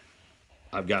go,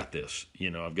 I've got this.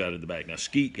 I've got it in the bag. Now,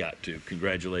 Skeet got to.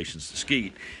 Congratulations to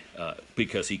Skeet.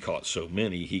 Because he caught so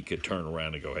many, he could turn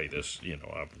around and go, hey,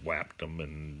 I've whapped them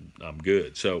and I'm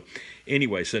good. So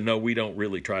anyway, no, we don't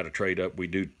really try to trade up. We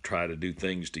do try to do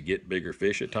things to get bigger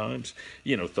fish at times.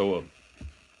 Throw a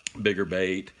bigger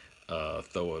bait,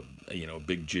 throw a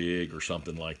big jig or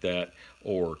something like that,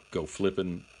 or go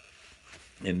flipping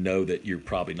and know that you're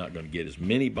probably not going to get as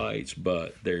many bites,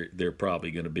 but they're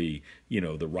probably going to be,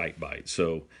 the right bite.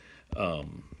 So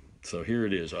here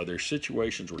it is. Are there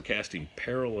situations where casting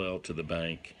parallel to the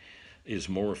bank is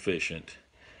more efficient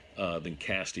than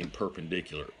casting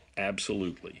perpendicular?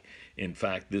 Absolutely. In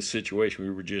fact, this situation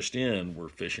we were just in, we're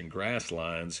fishing grass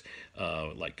lines,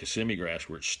 like Kissimmee grass,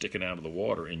 where it's sticking out of the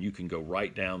water, and you can go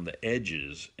right down the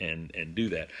edges and do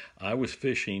that. I was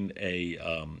fishing a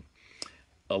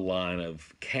line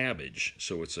of cabbage,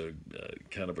 so it's a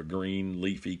kind of a green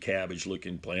leafy cabbage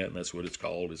looking plant, and that's what it's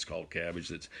called. It's called cabbage.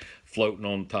 That's floating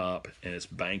on top and it's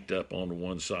banked up on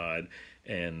one side,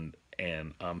 and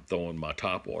and I'm throwing my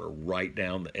top water right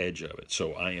down the edge of it.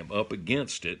 So I am up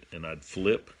against it, and I'd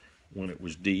flip when it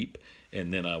was deep,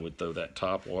 and then I would throw that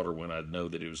top water when I'd know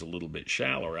that it was a little bit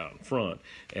shallower out in front.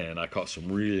 And I caught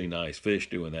some really nice fish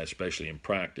doing that, especially in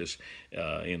practice.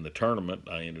 In the tournament,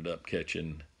 I ended up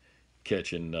catching.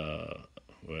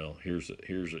 Well, here's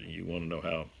you want to know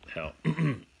how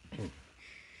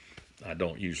I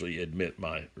don't usually admit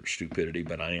my stupidity,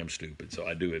 but I am stupid, so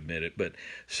I do admit it. But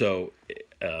so,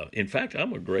 in fact,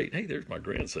 hey, there's my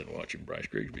grandson watching. Bryce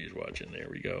Grigsby is watching. There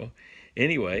we go.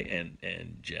 Anyway,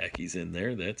 and Jackie's in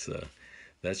there.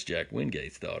 That's Jack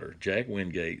Wingate's daughter. Jack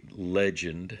Wingate,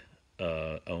 legend,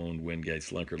 owned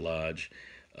Wingate's Lunker Lodge.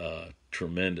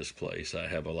 Tremendous place. I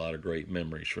have a lot of great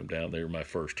memories from down there. My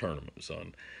first tournament was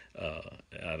on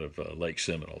out of Lake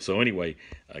Seminole. So anyway,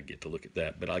 I get to look at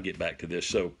that. But I'll get back to this.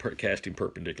 So casting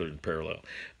perpendicular and parallel.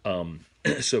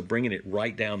 So bringing it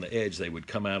right down the edge, they would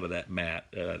come out of that mat,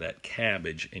 that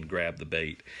cabbage, and grab the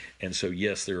bait. And so,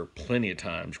 yes, there are plenty of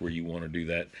times where you want to do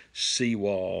that.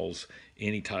 Seawalls,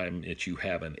 anytime that you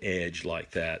have an edge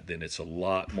like that, then it's a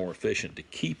lot more efficient to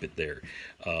keep it there,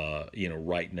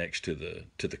 right next to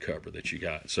the cover that you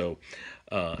got. So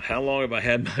how long have I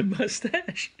had my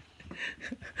mustache?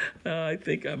 I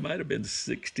think I might have been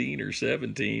 16 or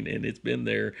 17, and it's been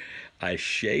there. I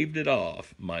shaved it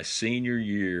off my senior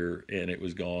year, and it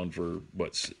was gone for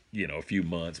a few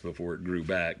months before it grew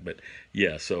back. But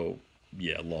yeah,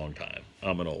 long time.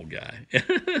 I'm an old guy.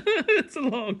 It's a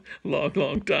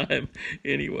long time.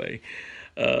 Anyway,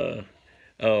 I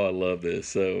love this.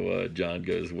 So John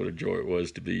goes, what a joy it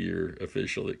was to be your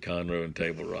official at Conroe and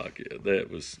Table Rock. Yeah,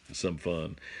 that was some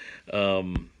fun.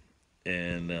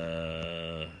 And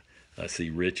I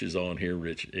see Rich is on here.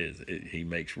 He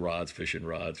makes rods, fishing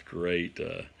rods. Great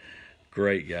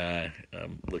guy.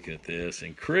 I'm looking at this.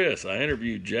 And Chris, I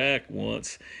interviewed Jack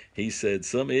once. He said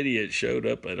some idiot showed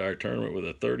up at our tournament with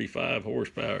a 35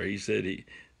 horsepower. He said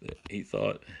he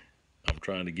thought, I'm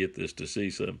trying to get this to see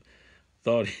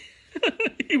thought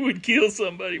he would kill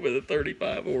somebody with a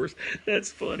 35 horse. That's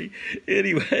funny.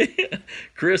 Anyway,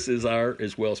 Chris is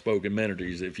well-spoken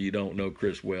mentors. If you don't know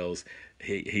Chris Wells,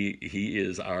 he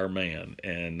is our man.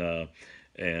 And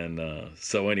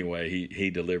so anyway, he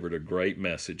delivered a great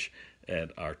message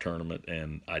at our tournament,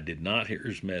 and I did not hear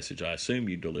his message. I assume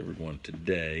you delivered one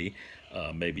today,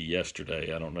 maybe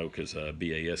yesterday. I don't know, because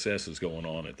BASS is going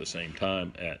on at the same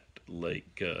time at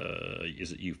Lake,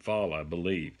 is it Eufaula, I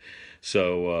believe.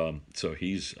 So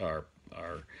he's our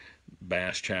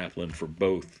bass chaplain for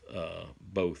both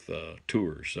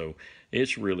tours. So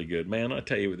it's really good, man. I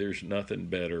tell you, there's nothing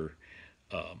better.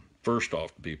 First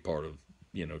off, to be part of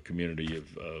community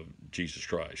of Jesus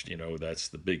Christ. That's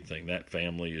the big thing. That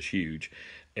family is huge,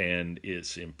 and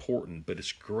it's important. But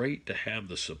it's great to have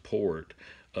the support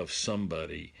of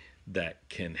somebody that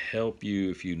can help you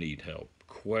if you need help.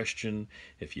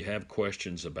 If you have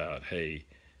questions about, hey,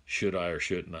 should I or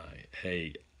shouldn't I?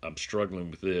 Hey, I'm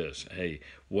struggling with this. Hey,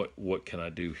 what can I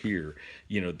do here?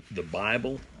 The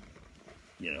Bible,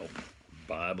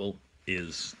 Bible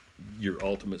is your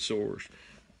ultimate source,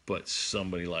 but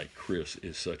somebody like Chris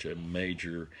is such a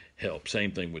major help.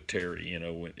 Same thing with Terry.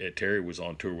 When Terry was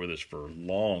on tour with us for a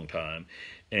long time,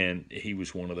 and he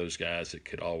was one of those guys that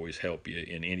could always help you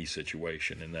in any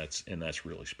situation, and that's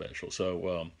really special.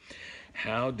 So,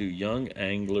 how do young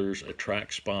anglers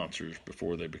attract sponsors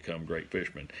before they become great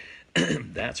fishermen?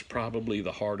 That's probably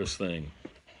the hardest thing.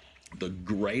 The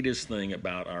greatest thing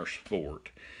about our sport,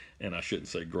 and I shouldn't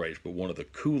say greatest, but one of the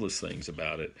coolest things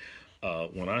about it,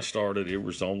 when I started, it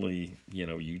was only,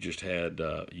 you just had,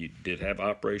 you did have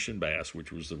Operation Bass,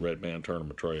 which was the Red Band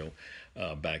Tournament Trail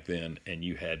back then, and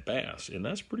you had bass, and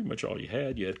that's pretty much all you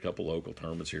had. You had a couple local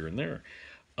tournaments here and there.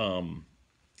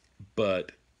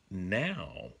 But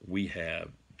now we have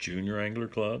junior angler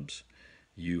clubs,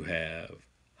 you have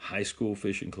high school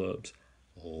fishing clubs,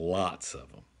 lots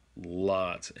of them,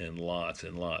 lots and lots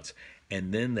and lots.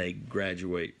 And then they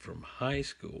graduate from high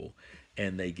school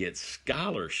and they get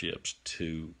scholarships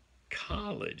to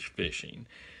college fishing.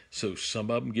 So some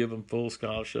of them give them full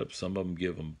scholarships, some of them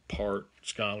give them part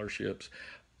scholarships.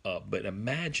 But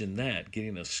imagine that,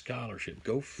 getting a scholarship,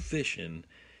 go fishing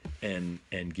and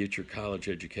get your college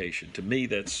education. To me,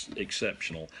 that's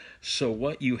exceptional. So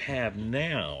what you have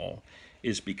now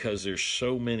is, because there's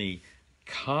so many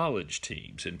college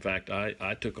teams. In fact,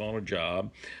 I took on a job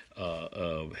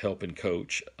of helping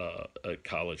coach a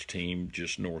college team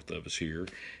just north of us here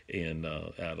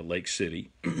out of Lake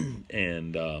City.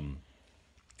 And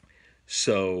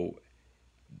so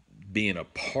being a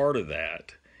part of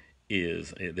that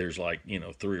is there's like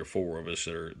 3 or 4 of us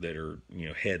that are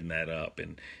heading that up,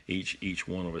 and each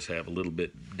one of us have a little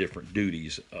bit different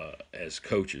duties as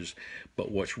coaches.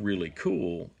 But what's really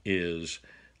cool is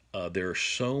there are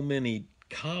so many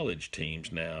college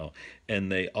teams now, and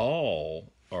they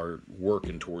all are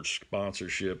working towards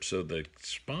sponsorship. So the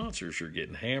sponsors are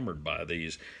getting hammered by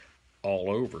these all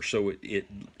over. So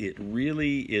it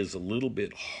really is a little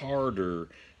bit harder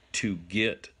to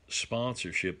get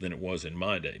sponsorship than it was in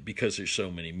my day because there's so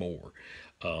many more,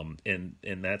 and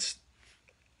that's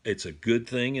it's a good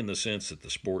thing in the sense that the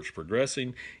sport's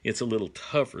progressing. It's a little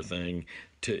tougher thing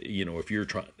to if you're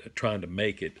trying to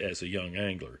make it as a young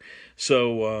angler.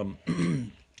 So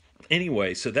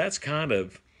anyway, so that's kind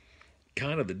of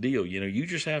the deal. You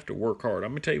just have to work hard.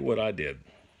 I'm gonna tell you what I did.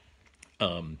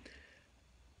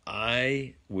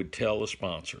 I would tell a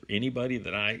sponsor, anybody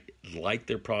that I like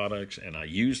their products and I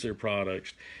use their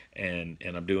products, and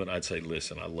I'd say,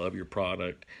 listen, I love your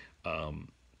product.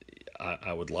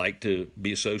 I would like to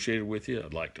be associated with you.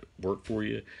 I'd like to work for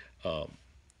you.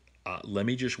 Let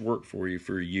me just work for you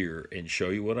for a year and show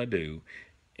you what I do.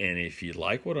 And if you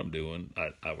like what I'm doing,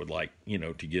 I would like,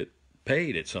 to get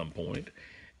paid at some point.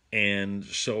 And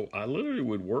so I literally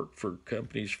would work for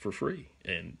companies for free.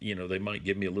 And, they might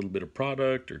give me a little bit of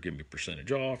product or give me a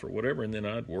percentage off or whatever. And then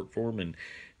I'd work for them.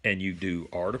 And you do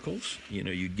articles.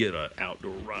 You get an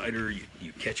outdoor rider,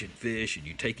 you catching fish, and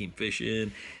you taking fish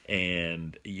in,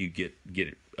 and you get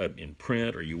it in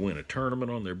print, or you win a tournament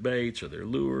on their baits or their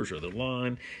lures or their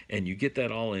line, and you get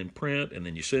that all in print, and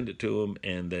then you send it to them,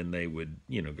 and then they would,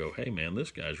 go, hey man,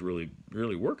 this guy's really,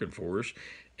 really working for us,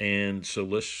 and so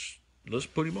let's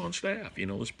put him on staff,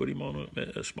 let's put him on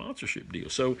a sponsorship deal.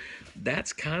 So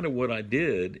that's kind of what I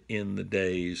did in the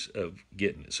days of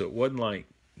getting it. So it wasn't like,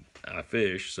 I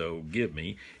fish, so give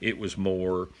me. It was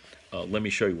more, let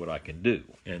me show you what I can do.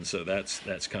 And so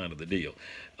that's kind of the deal.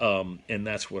 And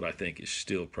that's what I think is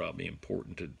still probably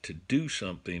important to do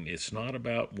something. It's not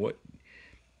about what,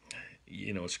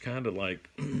 it's kind of like,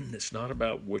 it's not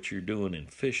about what you're doing in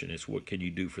fishing. It's what can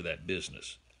you do for that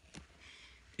business.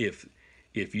 If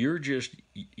you're just,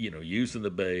 using the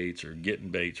baits or getting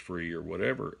baits free or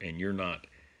whatever, and you're not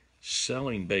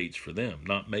selling baits for them,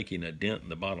 not making a dent in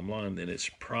the bottom line, then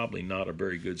it's probably not a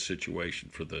very good situation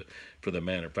for the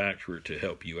manufacturer to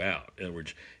help you out. In other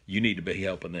words, you need to be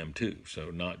helping them too. So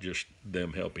not just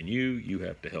them helping you, you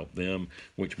have to help them,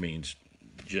 which means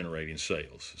generating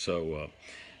sales. So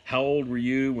how old were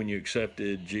you when you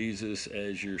accepted Jesus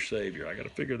as your Savior? I got to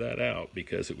figure that out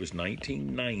because it was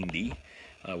 1990.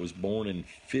 I was born in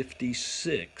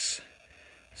 56.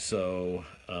 So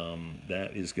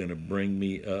that is going to bring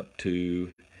me up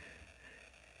to,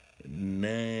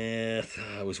 I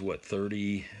was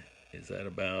 30? Is that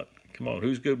about? Come on,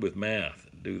 who's good with math?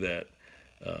 Do that.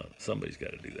 Somebody's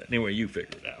got to do that. Anyway, you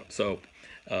figure it out. So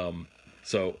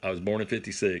I was born in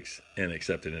 56 and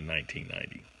accepted in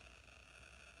 1990.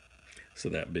 So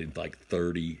that would be like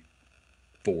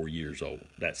 34 years old.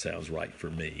 That sounds right for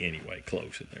me. Anyway,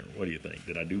 close in there. What do you think?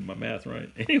 Did I do my math right?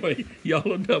 Anyway, y'all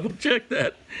will double check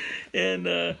that.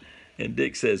 And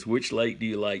Dick says, which lake do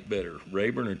you like better,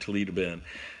 Rayburn or Toledo Bend?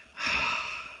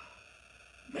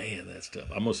 Man, that's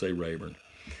tough. I'm going to say Rayburn.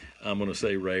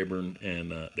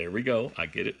 And there we go. I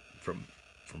get it from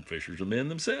Fishers of Men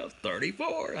themselves.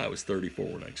 34. I was 34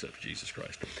 when I accepted Jesus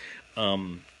Christ.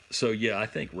 So yeah, I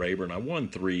think Rayburn. I won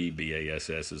 3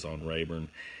 BASSs on Rayburn.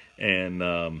 And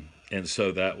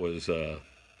so that was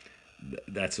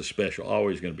that's a special,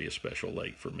 always going to be a special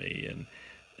lake for me.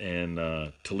 And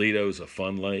Toledo's a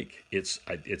fun lake.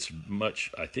 I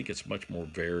think it's much more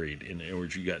varied. In other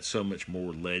words, you got so much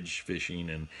more ledge fishing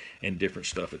and different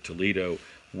stuff at Toledo,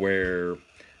 where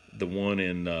the one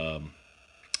in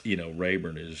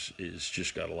Rayburn is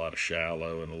just got a lot of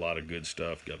shallow and a lot of good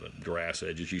stuff. Got the grass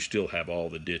edges. You still have all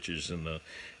the ditches and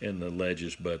the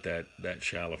ledges, but that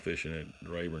shallow fishing at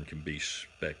Rayburn can be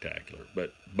spectacular.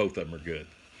 But both of them are good.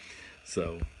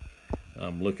 So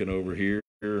I'm looking over here.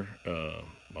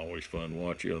 Always fun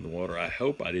watching on the water. I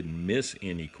hope I didn't miss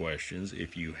any questions.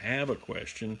 If you have a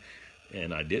question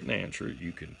and I didn't answer it,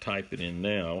 you can type it in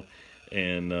now.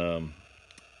 And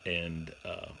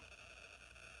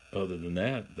other than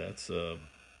that, that's I'm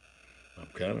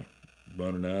kind of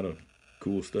running out of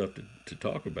cool stuff to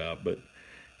talk about. But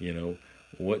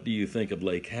what do you think of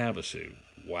Lake Havasu?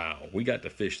 Wow, we got to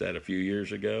fish that a few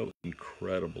years ago.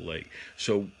 Incredible lake.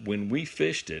 So when we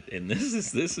fished it, and this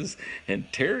is,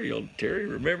 and Terry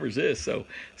remembers this.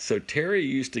 So Terry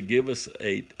used to give us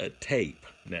a tape.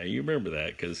 Now you remember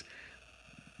that because,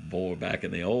 boy, back in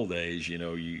the old days,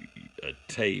 a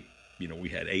tape we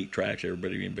had 8-tracks.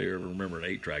 Everybody ever remember an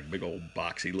 8-track, big old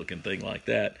boxy looking thing like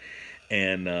that.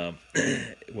 And,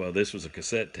 well, this was a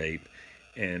cassette tape,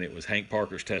 and it was Hank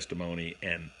Parker's testimony,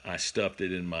 and I stuffed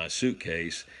it in my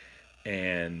suitcase,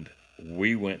 and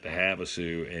we went to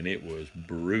Havasu, and it was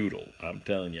brutal. I'm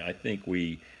telling you, I think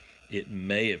it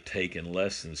may have taken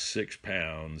less than 6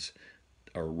 pounds,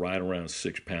 or right around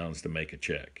 6 pounds to make a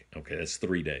check. Okay, that's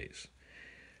 3 days.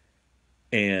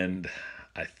 And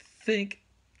I think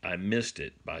I missed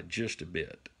it by just a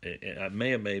bit. I may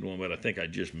have made one, but I think I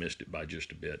just missed it by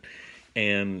just a bit.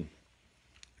 And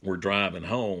we're driving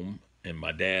home, and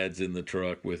my dad's in the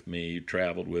truck with me,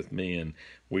 traveled with me, and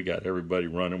we got everybody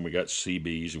running. We got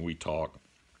CBs, and we talk.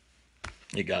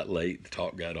 It got late. The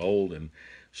talk got old, and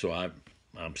so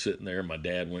I'm sitting there. My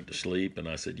dad went to sleep, and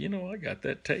I said, I got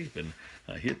that tape. And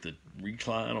I hit the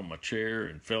recline on my chair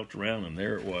and felt around, and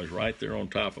there it was right there on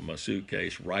top of my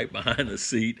suitcase, right behind the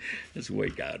seat. That's the way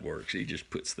God works. He just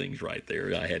puts things right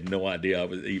there. I had no idea I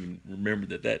was even remembered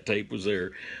that tape was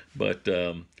there. But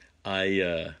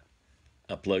I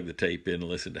plugged the tape in and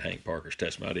listened to Hank Parker's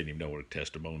testimony. I didn't even know what a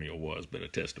testimonial was, but a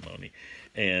testimony.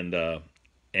 And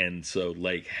so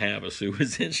Lake Havasu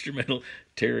was instrumental.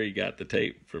 Terry got the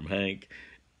tape from Hank,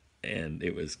 and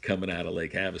it was coming out of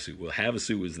Lake Havasu. Well,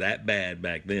 Havasu was that bad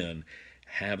back then.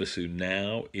 Havasu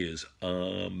now is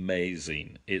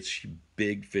amazing. It's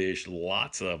big fish,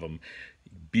 lots of them,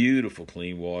 beautiful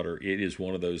clean water. It is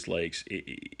one of those lakes.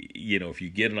 If you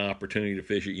get an opportunity to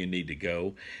fish it, you need to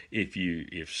go. If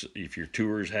your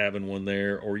tour's having one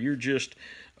there, or you're just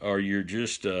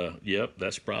yep,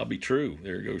 that's probably true.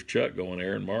 There goes Chuck going.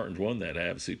 Aaron Martin's won that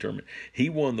Havasu tournament. He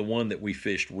won the one that we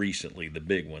fished recently, the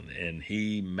big one, and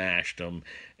he mashed them.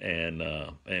 And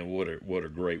what a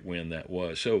great win that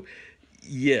was. So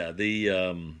yeah,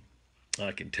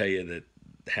 I can tell you that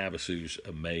Havasu's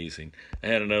amazing. I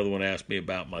had another one ask me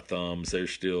about my thumbs. They're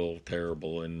still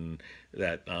terrible, and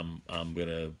that I'm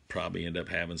gonna probably end up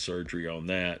having surgery on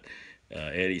that.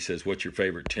 Eddie says, "What's your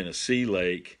favorite Tennessee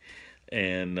lake?"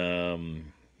 And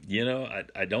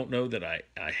I don't know that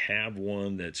I have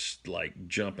one that's like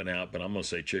jumping out, but I'm gonna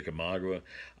say Chickamauga.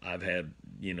 I had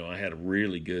a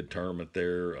really good tournament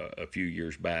there a few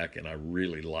years back, and I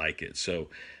really like it. So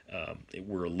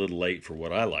we're a little late for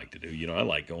what I like to do. I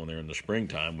like going there in the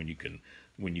springtime when you can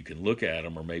look at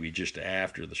them, or maybe just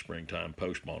after the springtime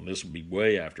post spawn. This will be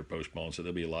way after post spawn, so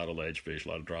there'll be a lot of ledge fish, a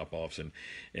lot of drop offs, and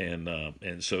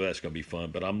so that's going to be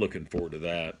fun. But I'm looking forward to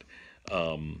that.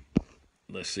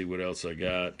 Let's see what else I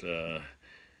got.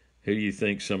 Who do you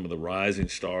think some of the rising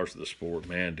stars of the sport?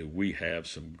 Man, do we have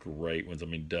some great ones. I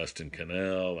mean, Dustin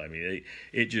Cannell. I mean,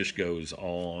 it just goes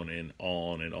on and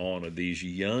on and on of these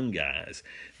young guys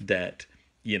that,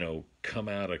 come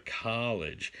out of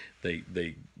college.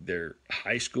 They're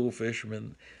high school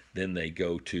fishermen. Then they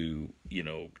go to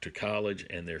college,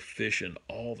 and they're fishing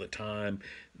all the time.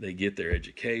 They get their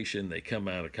education. They come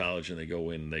out of college, and they go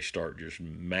in and they start just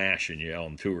mashing you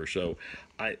on tour. So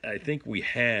I think we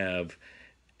have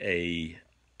a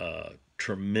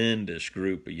tremendous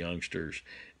group of youngsters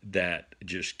that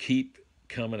just keep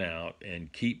coming out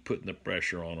and keep putting the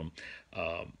pressure on them.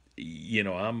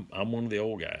 I'm one of the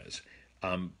old guys.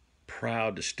 I'm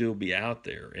proud to still be out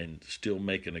there and still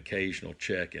make an occasional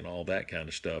check and all that kind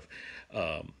of stuff.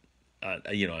 I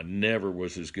never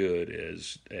was as good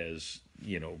as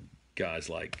guys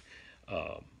like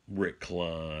Rick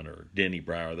Clunn or Denny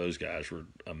Brower. Those guys were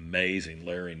amazing.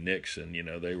 Larry Nixon,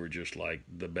 they were just like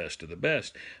the best of the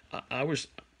best. I was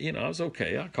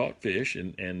okay. I caught fish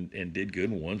and did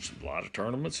good and won a lot of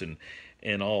tournaments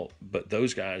and all, but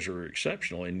those guys are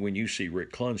exceptional. And when you see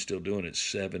Rick Clunn still doing it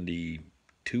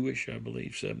 72-ish, I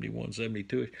believe, 71,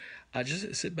 72-ish, I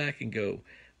just sit back and go,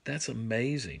 that's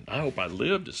amazing. I hope I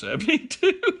lived to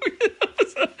 72.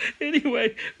 So,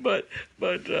 anyway, but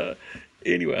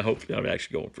anyway, I hope I'm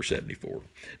actually going for 74,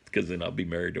 because then I'll be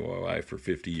married to my wife for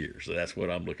 50 years. So that's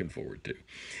what I'm looking forward to.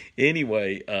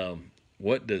 Anyway,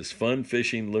 what does fun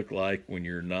fishing look like when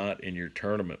you're not in your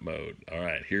tournament mode? All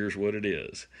right, here's what it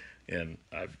is. And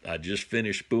I just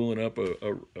finished spooling up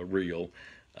a reel.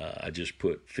 I just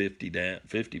put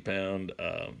 50-pound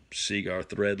Seagar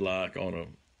thread lock on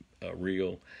a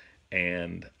reel,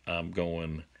 and I'm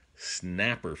going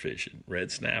snapper fishing,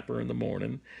 red snapper in the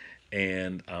morning,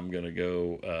 and I'm going to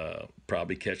go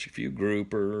probably catch a few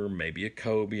grouper, maybe a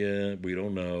cobia, we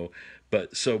don't know.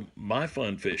 But so my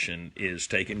fun fishing is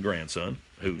taking grandson,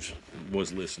 who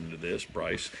was listening to this,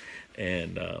 Bryce,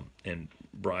 and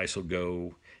Bryce will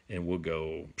go, and we'll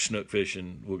go snook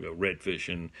fishing, we'll go red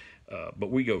fishing, but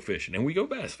we go fishing, and we go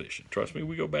bass fishing. Trust me,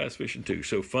 we go bass fishing too.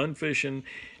 So fun fishing,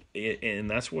 and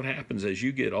that's what happens as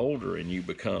you get older and you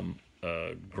become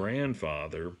a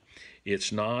grandfather,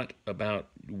 it's not about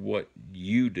what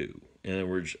you do. In other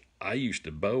words, I used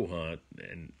to bow hunt,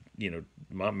 and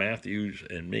my Matthews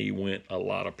and me went a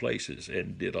lot of places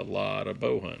and did a lot of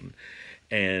bow hunting,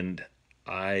 and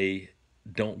I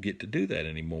don't get to do that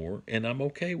anymore, and I'm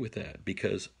okay with that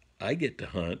because I get to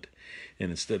hunt,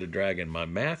 and instead of dragging my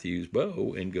Matthews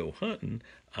bow and go hunting,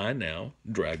 I now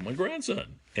drag my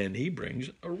grandson, and he brings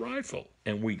a rifle,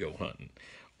 and we go hunting.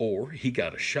 Or he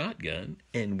got a shotgun,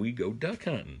 and we go duck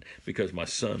hunting because my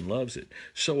son loves it.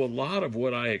 So a lot of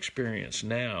what I experience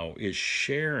now is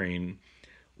sharing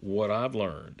what I've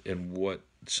learned, and what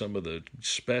some of the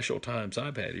special times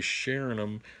I've had is sharing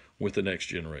them with the next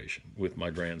generation, with my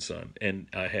grandson. And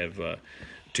I have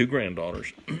two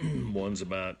granddaughters. One's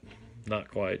about,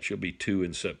 not quite, she'll be 2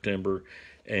 in September,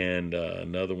 and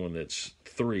another one that's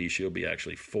 3. She'll be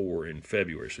actually 4 in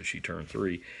February, so she turned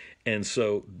 3. And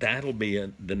so that'll be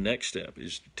the next step,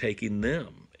 is taking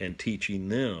them and teaching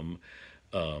them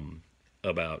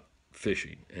about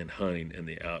fishing and hunting and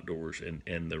the outdoors,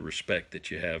 and the respect that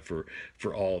you have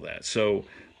for all that. So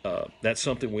that's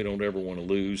something we don't ever want to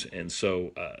lose. And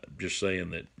so just saying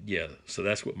that, yeah, so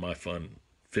that's what my fun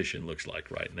fishing looks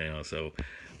like right now. So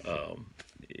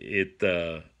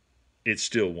it's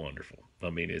still wonderful. I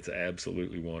mean, it's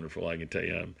absolutely wonderful. I can tell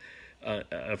you,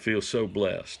 I feel so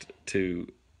blessed to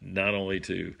not only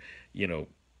to,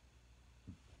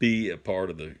 be a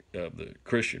part of the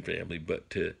Christian family, but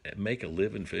to make a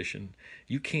living fishing.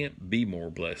 You can't be more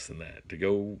blessed than that. To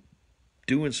go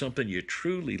doing something you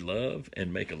truly love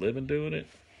and make a living doing it,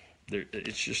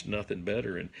 it's just nothing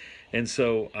better. And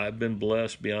so I've been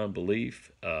blessed beyond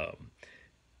belief,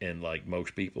 and like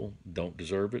most people, don't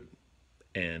deserve it,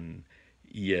 and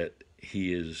yet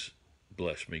He has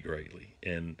blessed me greatly.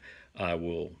 And I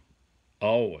will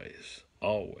always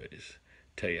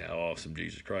tell you how awesome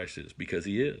Jesus Christ is, because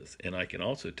He is. And I can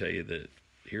also tell you that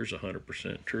here's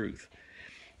 100% truth.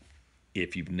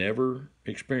 If you've never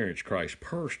experienced Christ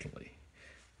personally,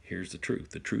 here's the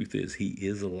truth. The truth is He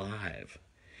is alive.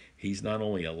 He's not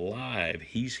only alive,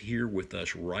 He's here with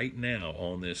us right now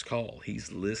on this call.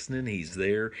 He's listening. He's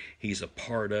there. He's a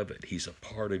part of it. He's a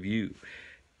part of you.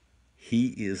 He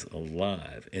is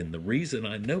alive. And the reason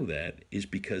I know that is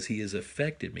because He has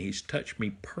affected me. He's touched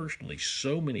me personally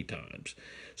so many times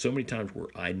where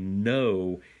I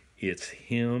know it's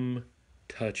Him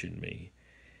touching me,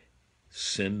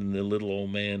 sending the little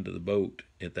old man to the boat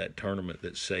at that tournament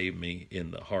that saved me in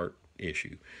the heart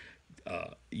issue,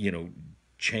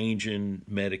 changing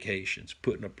medications,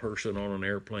 putting a person on an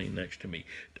airplane next to me,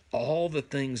 all the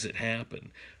things that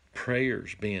happen,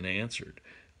 prayers being answered,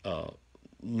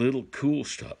 little cool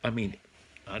stuff. I mean,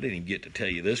 I didn't even get to tell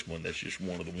you this one. That's just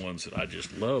one of the ones that I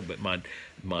just love. But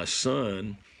my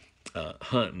son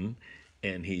hunting,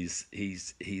 and he's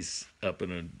up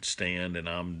in a stand, and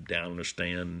I'm down in a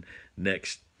stand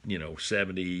next.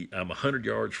 70. I'm 100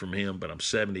 yards from him, but I'm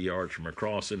 70 yards from a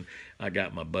crossing. I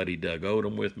got my buddy Doug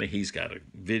Odom with me. He's got a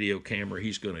video camera.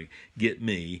 He's going to get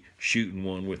me shooting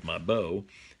one with my bow,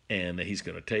 and he's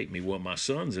going to take me. Well, my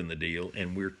son's in the deal,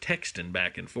 and we're texting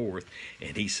back and forth,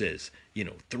 and he says,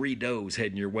 3 does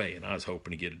heading your way. And I was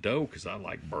hoping to get a doe because I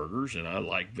like burgers, and I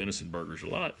like venison burgers a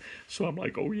lot. So I'm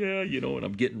like, oh, yeah, and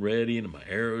I'm getting ready, and my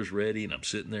arrow's ready, and I'm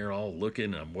sitting there all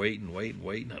looking, and I'm waiting.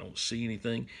 I don't see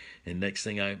anything. And next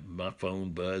thing, my phone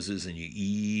buzzes, and you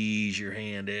ease your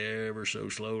hand ever so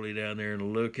slowly down there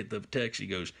and look at the text. He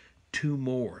goes, 2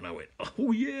 more. And I went,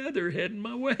 oh yeah, they're heading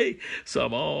my way. So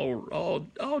I'm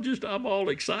all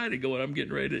excited going, I'm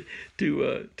getting ready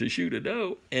to shoot a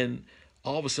doe. And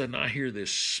all of a sudden I hear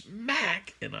this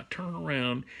smack, and I turn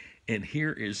around, and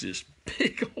here is this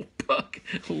big old buck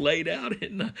laid out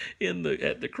at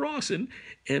the crossing,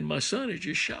 and my son has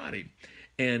just shot him.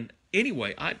 And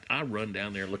anyway, I run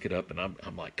down there, look it up, and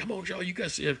I'm like, come on, y'all, you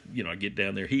guys see it? I get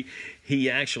down there. He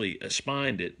actually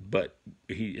spined it, but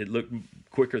it looked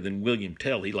quicker than William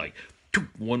Tell. He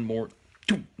one more,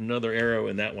 another arrow,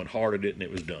 and that one hearted it, and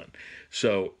it was done.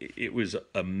 So it was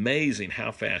amazing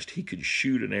how fast he could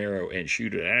shoot an arrow and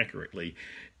shoot it accurately.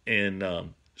 And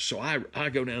so I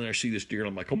go down there, see this deer, and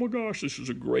I'm like, oh my gosh, this is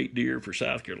a great deer for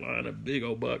South Carolina, big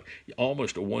old buck,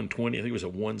 almost a 120. I think it was a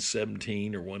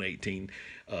 117 or 118.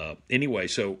 Anyway,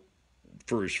 so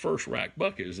for his first rack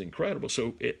buck, it was incredible.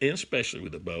 So, especially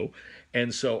with the bow.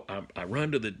 And so I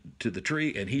run to the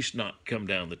tree, and he's not come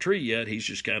down the tree yet. He's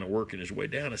just kind of working his way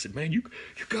down. I said, man, you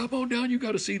come on down. You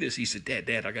got to see this. He said, Dad,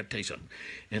 I got to tell you something.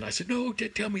 And I said, no,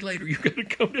 tell me later. You got to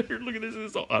come down here and look at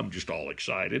this. I'm just all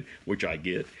excited, which I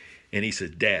get. And he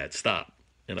said, Dad, stop.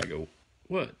 And I go,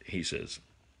 what? He says,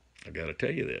 I got to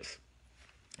tell you this.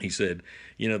 He said,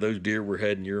 those deer were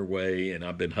heading your way, and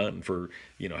I've been hunting for,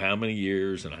 how many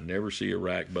years, and I never see a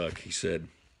rack buck. He said,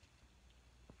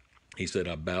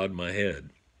 I bowed my head,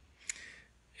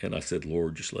 and I said,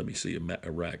 Lord, just let me see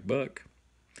a rack buck.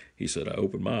 He said, I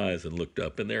opened my eyes and looked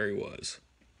up, and there he was.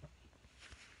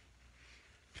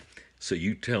 So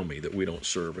you tell me that we don't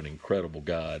serve an incredible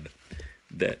God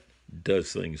that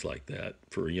does things like that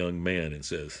for a young man and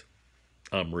says,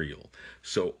 I'm real.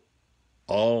 So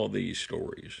all these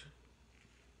stories,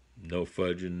 no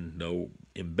fudging, no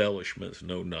embellishments,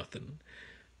 no nothing.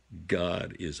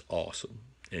 God is awesome,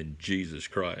 and Jesus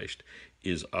Christ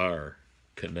is our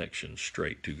connection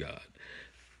straight to God.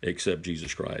 Accept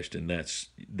Jesus Christ, and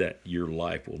that your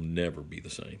life will never be the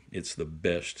same. It's the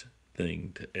best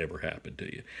thing to ever happen to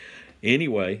you.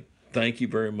 Anyway, thank you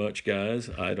very much, guys.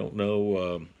 I don't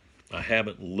know, I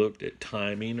haven't looked at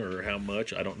timing or how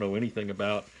much. I don't know anything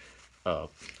about, I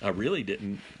really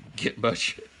didn't get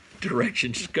much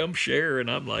direction. Just come share, and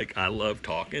I'm like, I love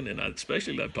talking, and I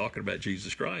especially love talking about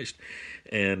Jesus Christ.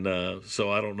 And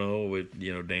so I don't know if,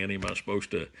 Danny, am I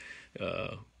supposed to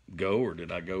go, or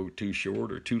did I go too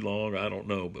short or too long? I don't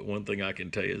know. But one thing I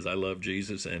can tell you is I love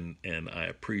Jesus, and I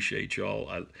appreciate y'all.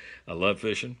 I love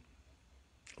fishing.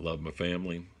 I love my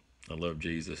family. I love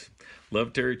Jesus.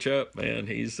 Love Terry Chupp, man.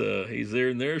 He's there,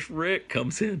 and there's Rick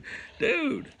comes in.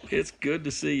 Dude, it's good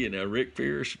to see you. Now, Rick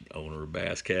Pierce, owner of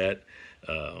Bass Cat,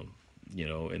 and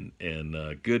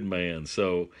good man.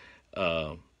 So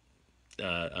I'm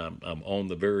on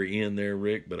the very end there,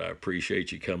 Rick, but I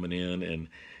appreciate you coming in,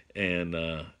 and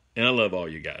I love all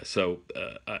you guys. So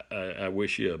I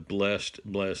wish you a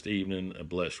blessed evening, a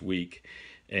blessed week,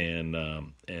 and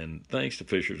thanks to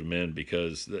Fishers of Men,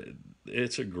 because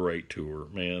it's a great tour,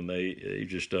 man. They've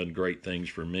just done great things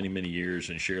for many years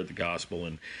and shared the gospel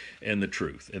and the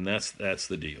truth, and that's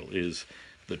the deal, is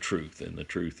the truth. And the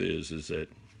truth is that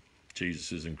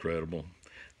Jesus is incredible,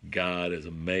 God is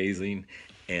amazing,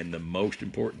 and the most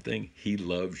important thing, He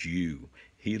loves you.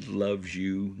 He loves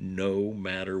you no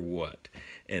matter what,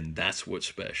 and that's what's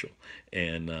special.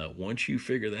 And once you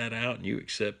figure that out and you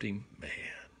accept Him, man,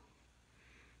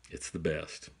 it's the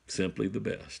best, simply the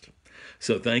best.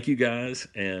 So thank you, guys,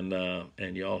 and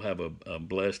y'all have a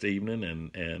blessed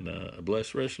evening and a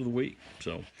blessed rest of the week.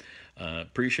 So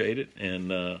appreciate it,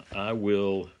 and I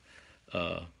will,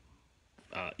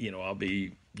 I'll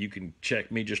be. You can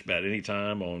check me just about any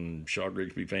time on Shaw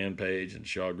Grigsby fan page and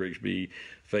Shaw Grigsby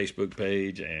Facebook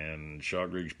page and Shaw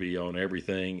Grigsby on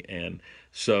everything. And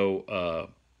so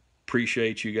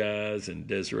appreciate you guys. And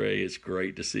Desiree, it's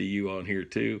great to see you on here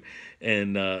too.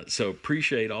 And so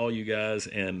appreciate all you guys,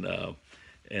 and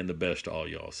the best to all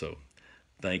y'all. So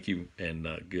thank you, and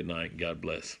good night. God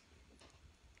bless.